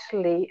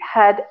actually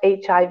had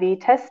HIV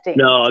testing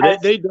No,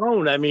 as they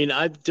don't. I mean,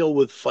 I've dealt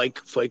with fight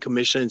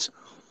commissions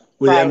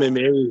with right,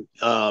 MMA,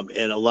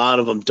 and a lot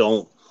of them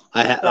don't.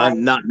 right,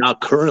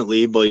 Not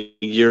currently, but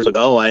years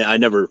ago, I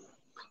never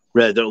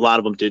read that a lot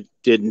of them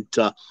didn't.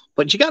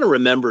 But you got to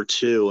remember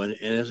too,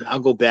 and I'll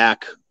go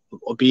back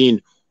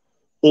being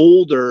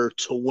older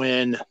to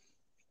when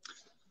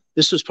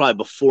this was probably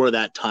before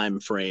that time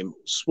frame.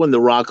 It's when the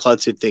Rock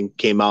Hudson thing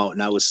came out,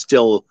 and I was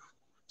still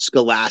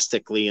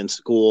scholastically in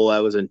school. I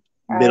was in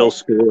middle right,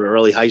 school or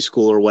early high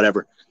school or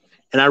whatever,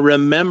 and I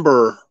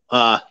remember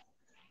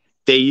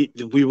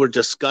we were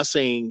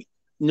discussing.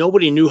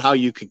 Nobody knew how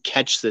you could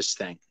catch this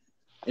thing,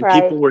 and right,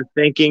 people were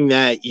thinking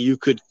that you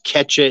could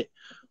catch it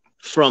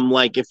from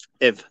like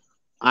if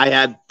I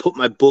had put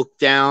my book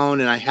down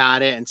and I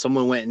had it, and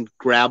someone went and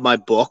grabbed my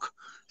book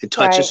and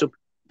touched it. right. So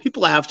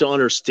people have to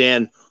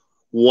understand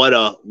what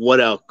a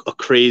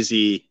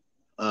crazy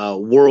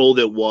world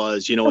it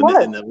was, It in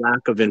was. the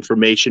lack of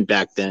information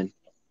back then.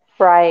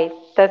 Right,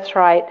 that's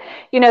right.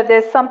 You know,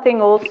 there's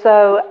something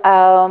also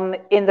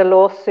in the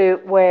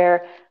lawsuit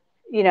where,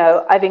 you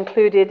know, I've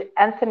included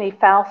Anthony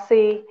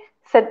Fauci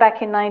said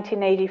back in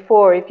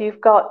 1984, if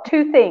you've got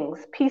two things,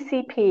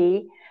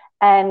 PCP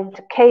and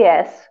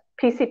KS,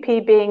 PCP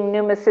being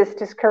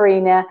pneumocystis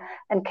carinii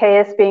and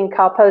KS being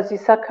Kaposi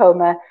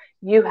sarcoma,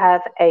 you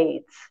have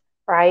AIDS,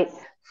 right?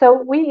 So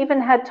we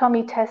even had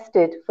Tommy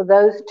tested for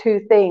those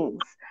two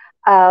things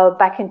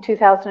back in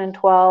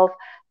 2012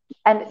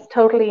 and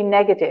totally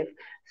negative.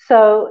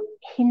 So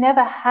he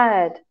never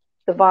had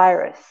the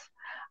virus.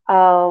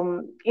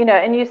 You know,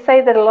 and you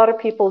say that a lot of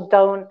people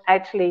don't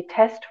actually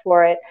test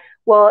for it.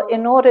 Well,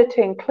 in order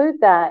to include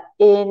that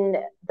in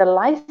the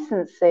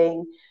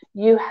licensing,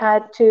 you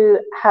had to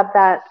have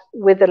that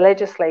with the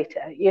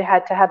legislator. You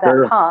had to have that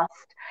Sure.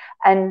 passed.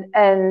 And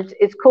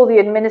it's called the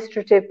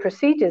Administrative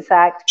Procedures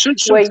Act,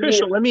 So where you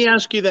Trisha, let me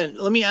ask you then,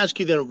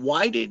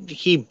 why did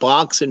he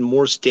box in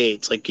more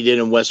states like he did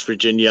in West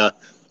Virginia?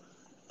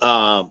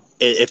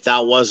 If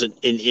that wasn't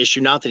an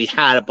issue, not that he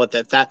had it, but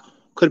that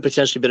could have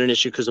potentially been an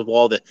issue because of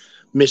all the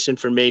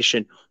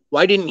misinformation.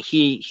 Why didn't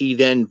he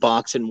then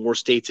box in more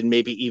states and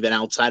maybe even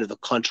outside of the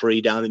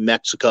country, down in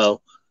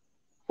Mexico?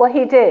 Well,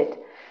 he did.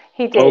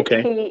 He did.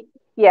 Okay.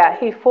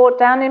 He fought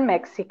down in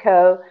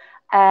Mexico,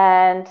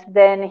 and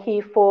then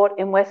he fought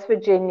in West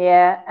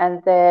Virginia,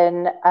 and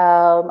then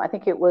I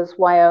think it was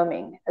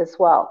Wyoming as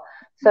well.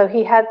 So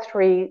he had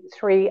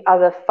three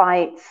other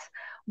fights,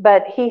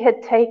 but he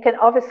had taken.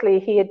 Obviously,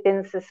 he had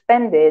been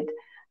suspended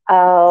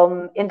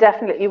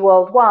indefinitely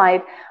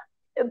worldwide.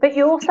 But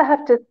you also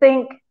have to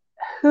think,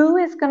 who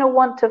is going to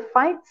want to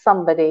fight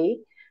somebody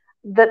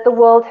that the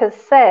world has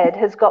said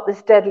has got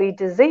this deadly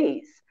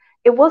disease?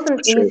 It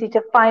wasn't Sure. easy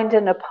to find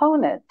an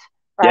opponent,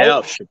 right? Yeah,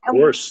 of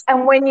course.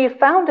 And when you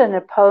found an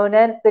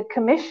opponent, the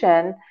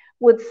commission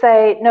would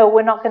say, no,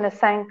 we're not going to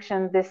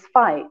sanction this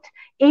fight.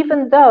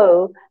 Even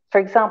though, for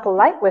example,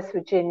 like West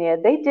Virginia,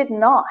 they did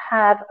not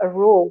have a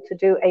rule to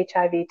do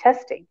HIV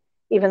testing,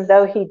 even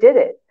though he did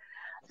it.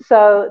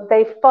 So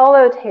they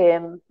followed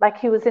him like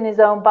he was in his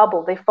own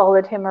bubble. They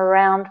followed him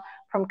around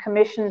from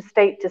commission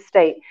state to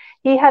state.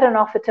 He had an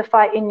offer to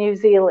fight in New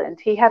Zealand.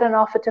 He had an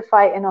offer to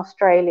fight in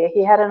Australia.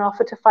 He had an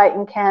offer to fight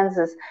in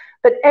Kansas.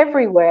 But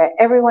everywhere,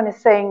 everyone is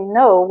saying,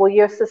 no, well,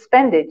 you're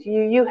suspended.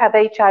 You have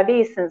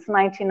HIV since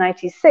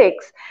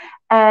 1996,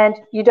 and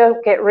you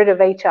don't get rid of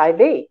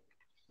HIV.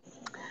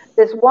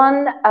 There's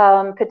one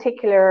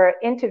particular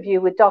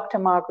interview with Dr.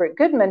 Margaret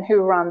Goodman, who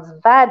runs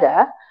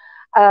VADA,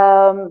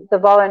 the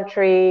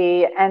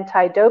Voluntary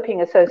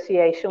Anti-Doping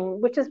Association,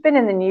 which has been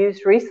in the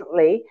news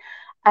recently,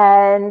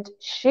 and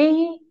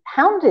she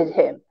hounded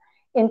him.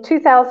 In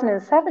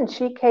 2007,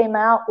 she came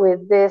out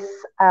with this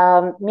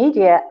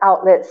media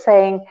outlet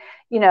saying,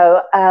 you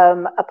know,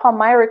 upon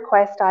my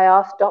request, I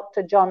asked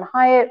Dr. John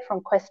Hyatt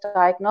from Quest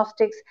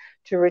Diagnostics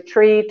to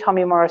retrieve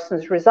Tommy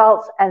Morrison's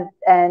results,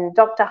 and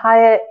Dr.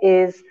 Hyatt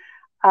is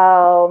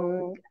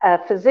a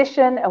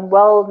physician and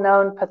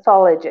well-known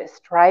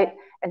pathologist, right?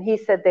 And he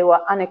said they were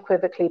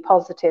unequivocally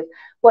positive.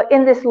 Well,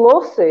 in this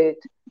lawsuit,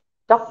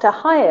 Dr.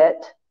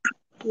 Hyatt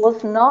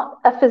was not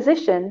a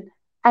physician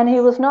and he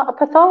was not a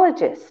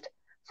pathologist.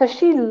 So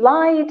she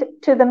lied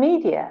to the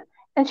media,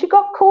 and she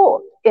got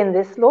caught in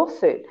this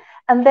lawsuit.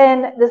 And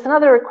then there's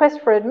another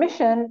request for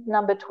admission,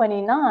 number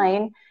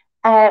 29,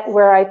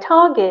 where I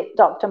target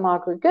Dr.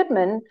 Margaret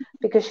Goodman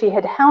because she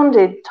had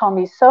hounded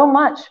Tommy so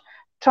much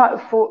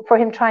for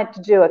him trying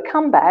to do a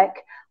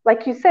comeback.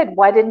 Like you said,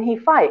 why didn't he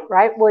fight,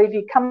 right? Well, if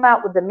you come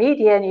out with the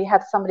media and you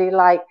have somebody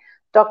like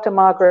Dr.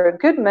 Margaret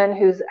Goodman,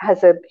 who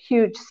has a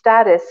huge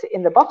status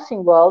in the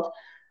boxing world,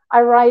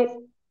 I write,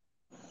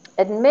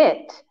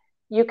 admit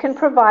you can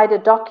provide a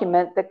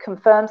document that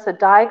confirms the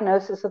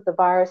diagnosis of the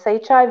virus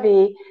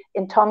HIV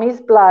in Tommy's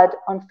blood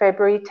on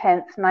February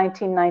 10th,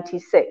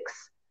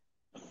 1996.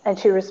 And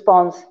she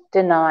responds,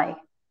 deny.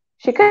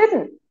 She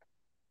couldn't.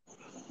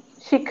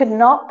 She could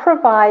not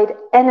provide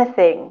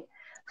anything.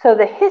 So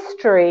the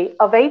history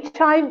of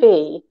HIV,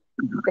 the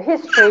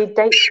history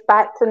dates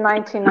back to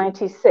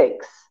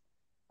 1996,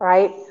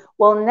 right?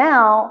 Well,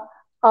 now,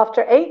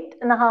 after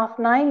 8.5,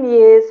 9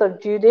 years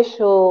of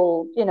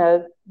judicial,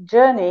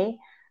 journey,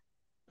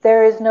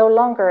 there is no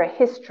longer a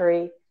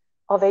history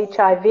of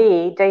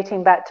HIV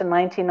dating back to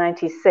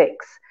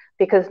 1996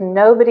 because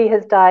nobody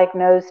has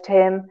diagnosed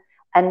him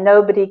and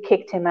nobody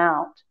kicked him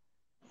out.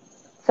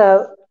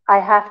 So I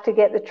have to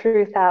get the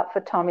truth out for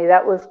Tommy.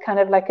 That was kind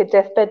of like a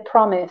deathbed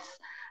promise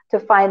to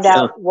find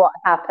out what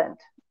happened,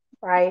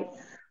 right?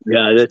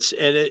 Yeah,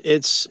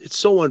 it's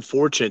so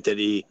unfortunate that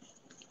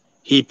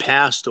he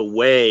passed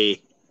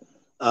away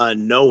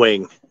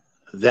knowing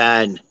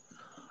that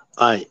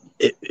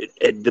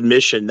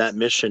that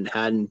mission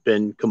hadn't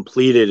been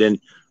completed. And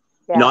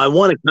I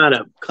want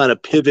to kind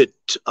of pivot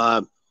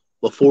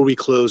before we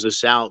close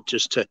this out,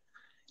 just to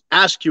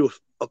ask you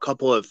a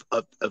couple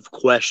of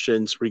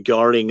questions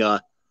regarding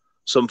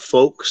some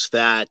folks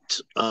that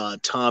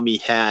Tommy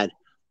had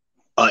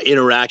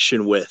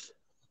interaction with,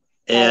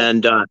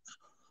 and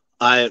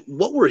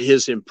what were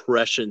his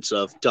impressions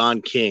of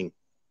Don King?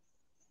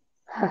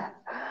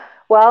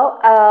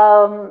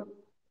 Well,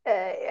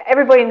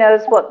 everybody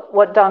knows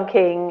what Don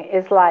King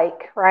is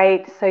like,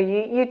 right? So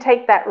you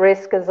take that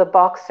risk as a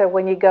boxer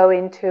when you go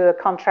into a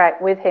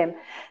contract with him.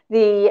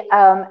 The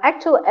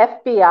actual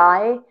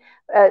FBI,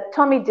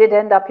 Tommy did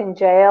end up in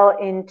jail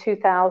in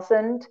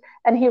 2000,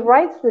 and he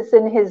writes this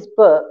in his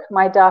book,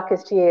 My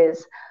Darkest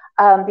Years.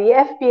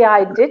 The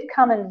FBI did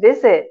come and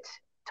visit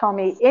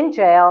Tommy in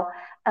jail,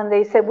 and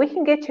they said, we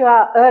can get you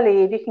out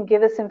early if you can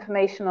give us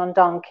information on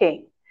Don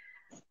King.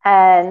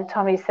 And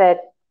Tommy said,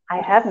 I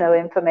have no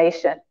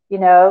information.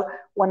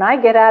 When I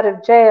get out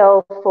of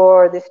jail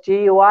for this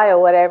GUI or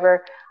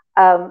whatever,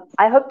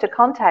 I hope to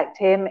contact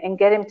him and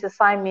get him to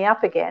sign me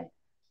up again.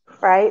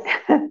 Right?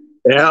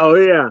 Oh,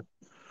 yeah.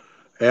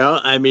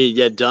 Yeah, I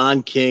mean,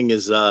 Don King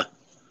has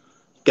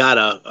got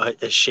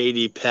a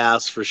shady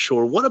past for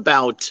sure. What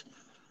about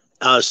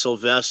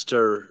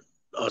Sylvester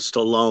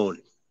Stallone?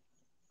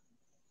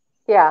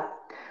 Yeah.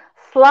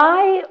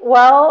 Sly,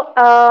 well,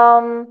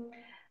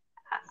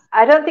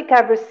 I don't think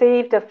I've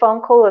received a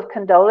phone call of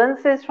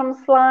condolences from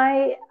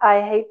Sly. I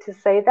hate to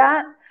say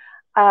that.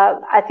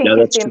 I think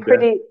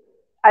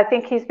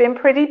he's been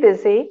pretty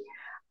busy.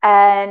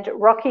 And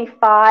Rocky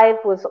V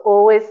was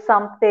always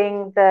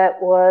something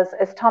that was,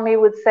 as Tommy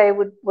would say,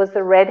 was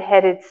the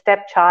red-headed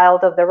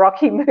stepchild of the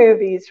Rocky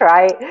movies,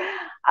 right?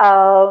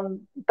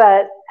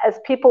 But as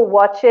people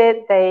watch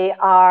it, they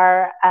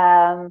are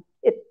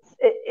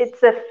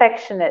it's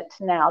affectionate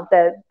now.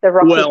 The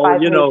Rocky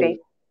V movie.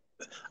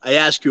 I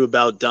ask you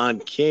about Don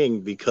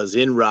King because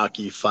in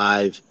Rocky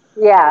V,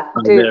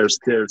 there's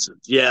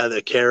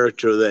the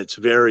character that's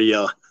very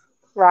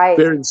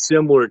very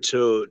similar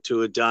to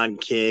a Don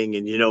King.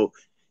 And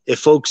if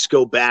folks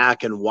go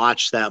back and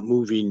watch that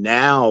movie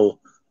now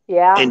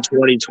in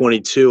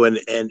 2022 and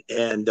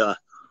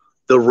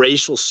the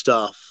racial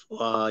stuff,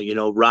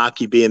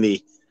 Rocky being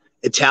the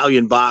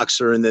Italian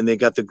boxer, and then they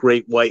got the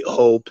Great White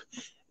Hope,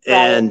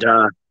 and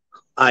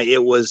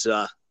it was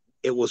a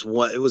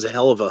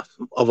hell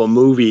of a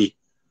movie.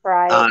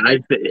 Right.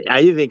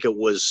 I think it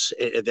was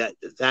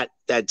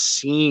that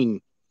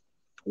scene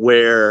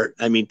where,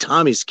 I mean,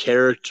 Tommy's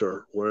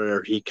character,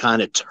 where he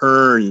kind of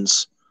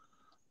turns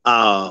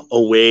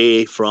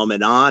away from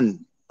and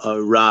on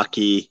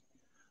Rocky,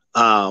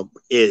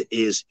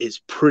 it's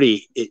a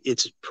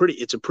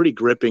pretty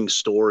gripping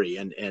story,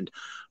 and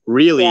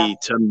really,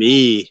 to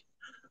me,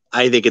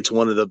 I think it's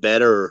one of the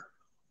better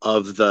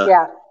of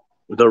the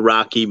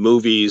Rocky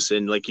movies.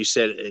 And like you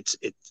said,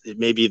 it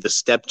may be the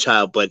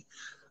stepchild, but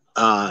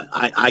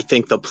I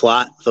think the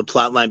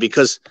plot line,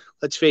 because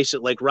let's face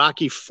it, like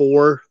Rocky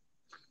IV,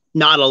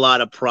 not a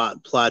lot of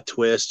plot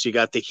twists. You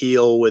got the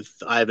heel with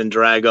Ivan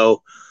Drago,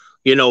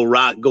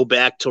 go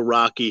back to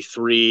Rocky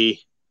III,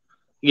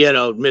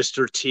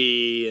 Mr.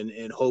 T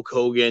and Hulk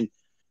Hogan,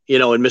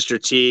 and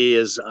Mr. T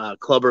is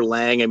Clubber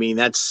Lang. I mean,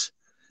 that's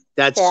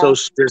so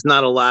there's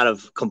not a lot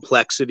of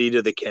complexity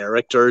to the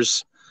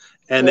characters.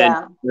 And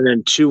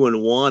then 2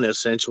 and 1,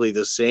 essentially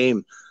the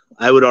same.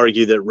 I would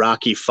argue that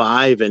Rocky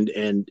V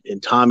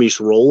and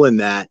Tommy's role in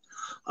that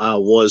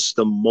was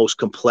the most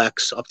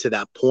complex up to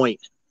that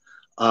point.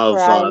 of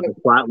Right. the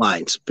plot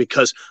lines,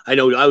 because I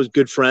know I was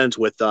good friends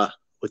with the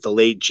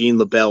late Gene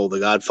LaBelle, the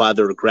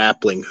godfather of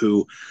grappling,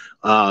 who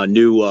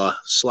knew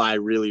Sly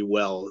really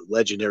well,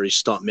 legendary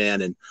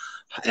stuntman,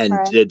 and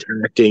Right. did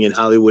acting in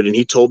Hollywood. And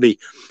he told me,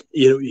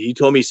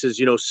 he says,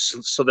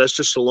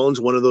 Sylvester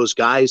Stallone's one of those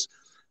guys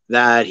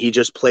that he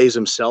just plays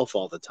himself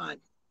all the time.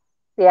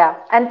 Yeah.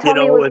 And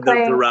Tommy was In the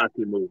playing,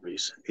 Rocky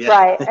movies. Yeah.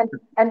 right.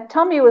 And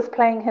Tommy was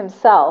playing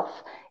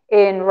himself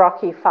in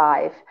Rocky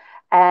Five.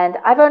 And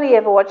I've only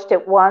ever watched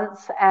it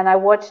once, and I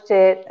watched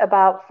it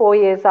about 4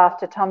 years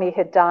after Tommy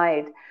had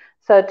died.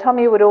 So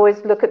Tommy would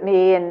always look at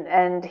me,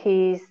 and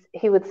he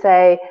would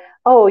say,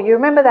 "Oh, you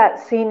remember that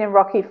scene in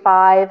Rocky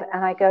Five?"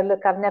 And I go,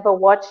 "Look, I've never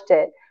watched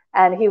it."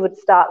 And he would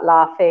start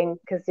laughing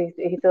because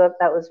he thought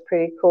that was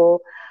pretty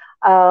cool.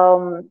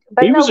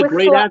 But He no, was a with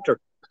great actor.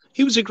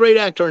 He was a great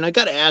actor. And I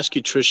got to ask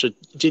you, Trisha,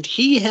 did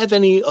he have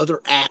any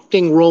other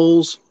acting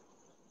roles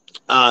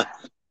uh,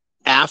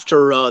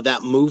 after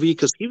that movie?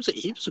 Because he was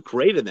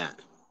great in that.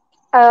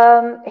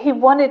 He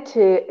wanted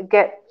to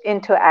get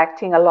into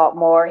acting a lot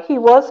more. He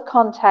was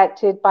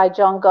contacted by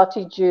John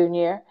Gotti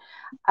Jr.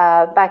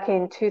 Back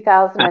in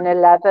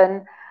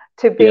 2011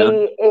 to Yeah.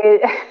 be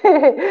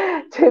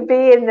to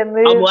be in the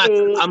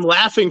movie. I'm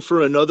laughing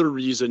for another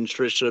reason,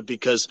 Trisha,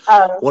 because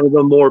Oh, one of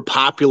the more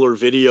popular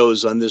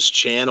videos on this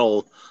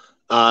channel,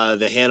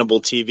 the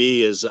Hannibal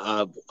TV, is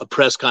a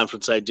press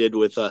conference I did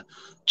with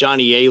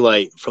Johnny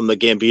Alite from the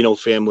Gambino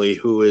family,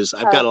 who is,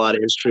 I've got a oh, lot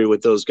of history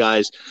with those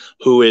guys,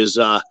 who is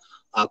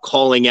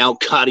calling out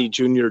Gotti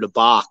Jr. to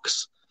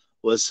box,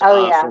 was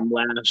oh yeah, from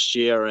last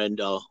year. And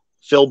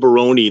Phil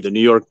Baroni, the New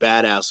York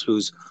badass,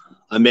 who's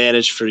I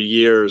managed for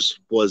years,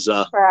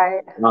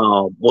 right.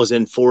 was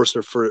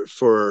enforcer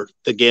for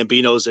the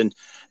Gambinos,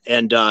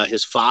 and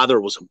his father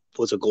was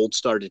a Gold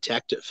Star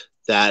detective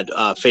that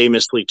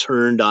famously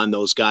turned on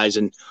those guys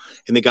in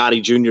the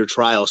Gotti Jr.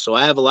 trial. So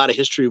I have a lot of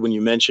history when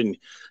you mention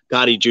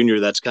Gotti Jr.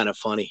 That's kind of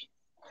funny.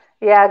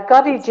 Yeah,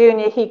 Gotti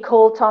Jr., he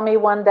called Tommy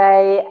one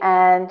day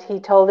and he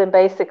told him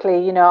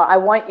basically, I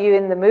want you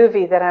in the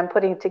movie that I'm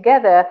putting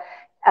together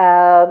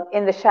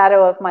in the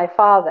shadow of my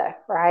father,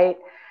 right?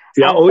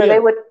 Yeah. And Oh so yeah.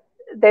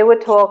 they were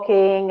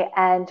talking,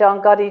 and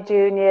John Gotti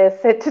Jr.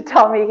 said to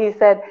Tommy, he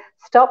said,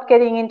 "Stop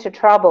getting into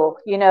trouble.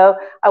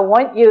 I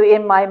want you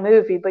in my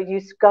movie, but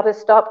you've got to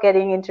stop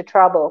getting into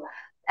trouble."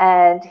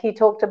 And he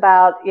talked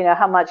about,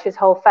 how much his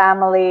whole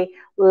family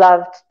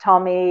loved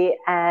Tommy,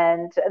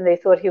 and they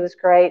thought he was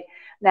great.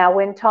 Now,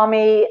 when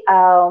Tommy,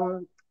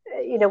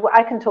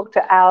 I can talk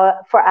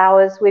for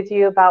hours with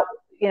you about,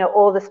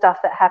 all the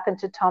stuff that happened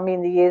to Tommy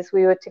in the years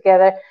we were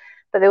together.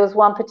 But there was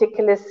one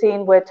particular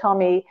scene where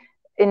Tommy,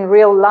 in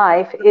real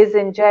life, is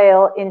in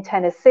jail in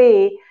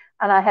Tennessee.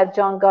 And I have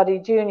John Gotti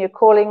Jr.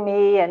 calling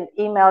me and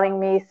emailing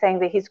me saying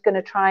that he's going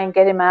to try and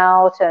get him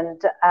out.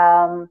 And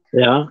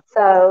Yeah.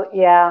 so,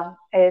 yeah,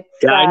 it's,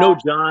 Yeah, I know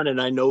John,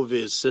 and I know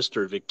his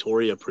sister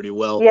Victoria pretty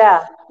well,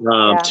 yeah,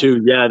 yeah.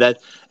 too. Yeah,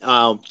 that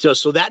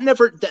so that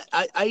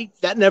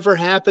never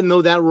happened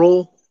though, that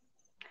role.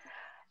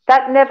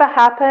 That never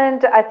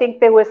happened. I think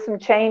there were some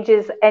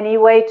changes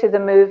anyway to the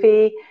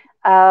movie.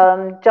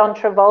 John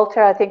Travolta,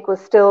 I think,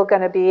 was still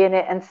going to be in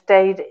it and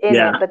stayed in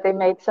Yeah. it, but they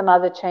made some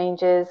other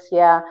changes.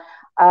 Yeah.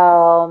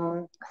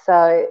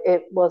 So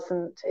it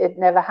wasn't. It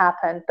never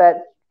happened.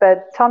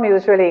 But Tommy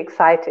was really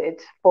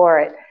excited for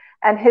it,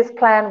 and his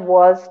plan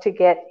was to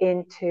get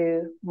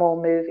into more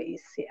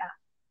movies. Yeah.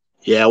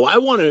 Yeah, well, I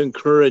want to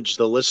encourage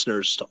the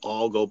listeners to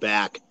all go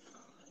back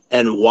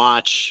and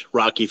watch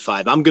Rocky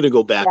Five. I'm going to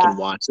go back Yeah. and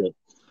watch it,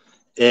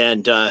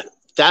 and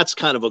that's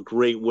kind of a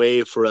great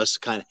way for us to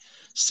kind of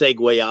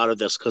segue out of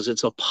this, because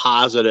it's a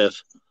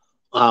positive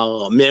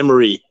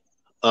memory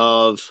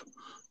of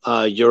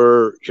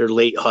your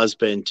late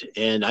husband.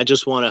 And I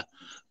just want to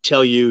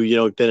tell you,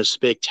 you've been a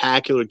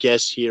spectacular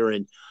guest here,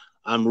 and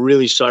I'm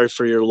really sorry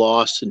for your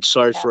loss and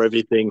sorry Yeah. for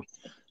everything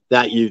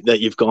that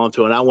you've gone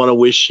through. And I want to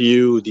wish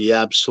you the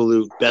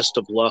absolute best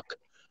of luck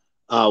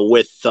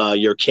with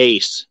your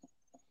case.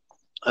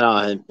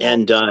 Yeah.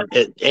 And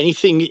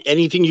anything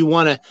you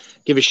want to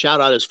give a shout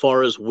out as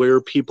far as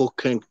where people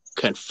can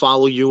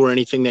follow you or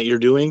anything that you're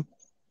doing?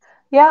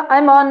 Yeah,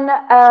 I'm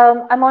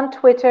on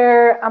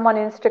Twitter, I'm on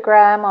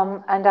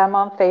Instagram, and I'm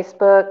on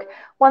Facebook.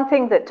 One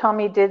thing that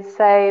Tommy did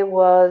say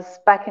was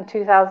back in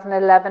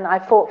 2011, I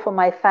fought for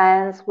my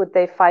fans. Would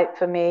they fight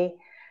for me?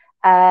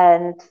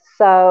 And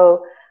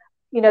so,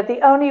 the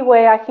only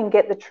way I can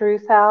get the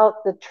truth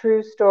out, the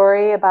true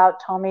story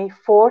about Tommy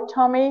for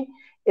Tommy,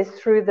 is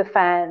through the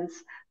fans,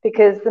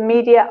 because the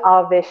media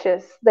are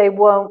vicious. They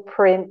won't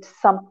print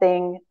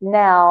something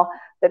now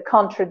that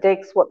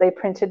contradicts what they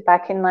printed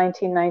back in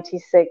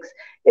 1996.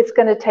 It's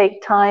going to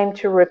take time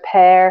to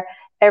repair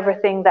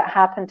everything that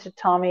happened to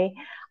Tommy.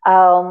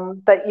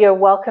 But you're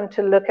welcome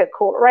to look at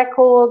court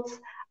records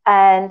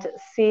and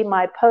see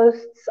my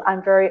posts.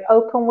 I'm very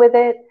open with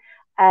it.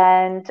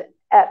 And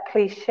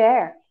please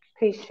share.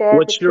 Please share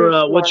the true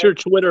story.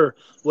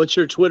 What's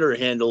your Twitter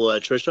handle,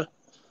 Trisha?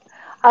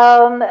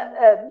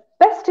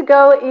 Best to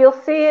go.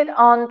 You'll see it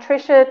on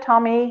Trisha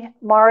Tommy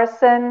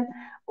Morrison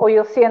or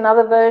you'll see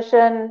another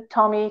version,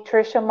 Tommy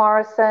Trisha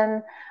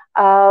Morrison.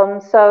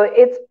 So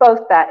it's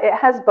both that. It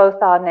has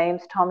both our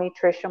names, Tommy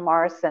Trisha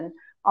Morrison,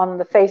 on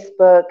the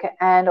Facebook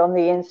and on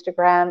the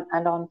Instagram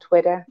and on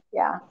Twitter.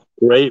 Yeah.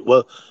 Great.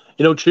 Well,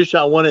 Trisha,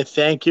 I want to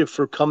thank you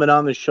for coming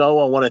on the show.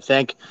 I want to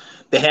thank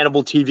the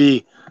Hannibal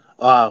TV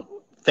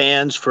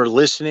fans for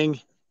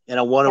listening, and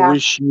I want to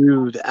wish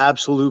you the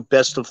absolute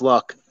best of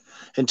luck.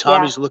 And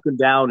Tommy's looking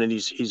down, and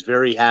he's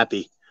very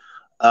happy.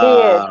 He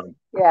is.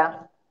 Yeah.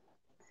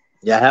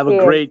 Yeah. Have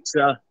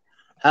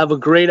a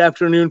great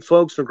afternoon,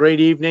 folks, or great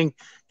evening.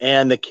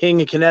 And the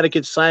King of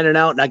Connecticut signing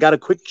out. And I got a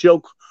quick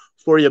joke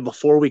for you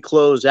before we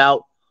close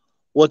out.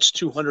 What's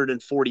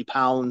 240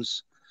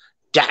 pounds?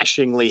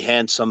 Dashingly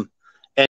handsome.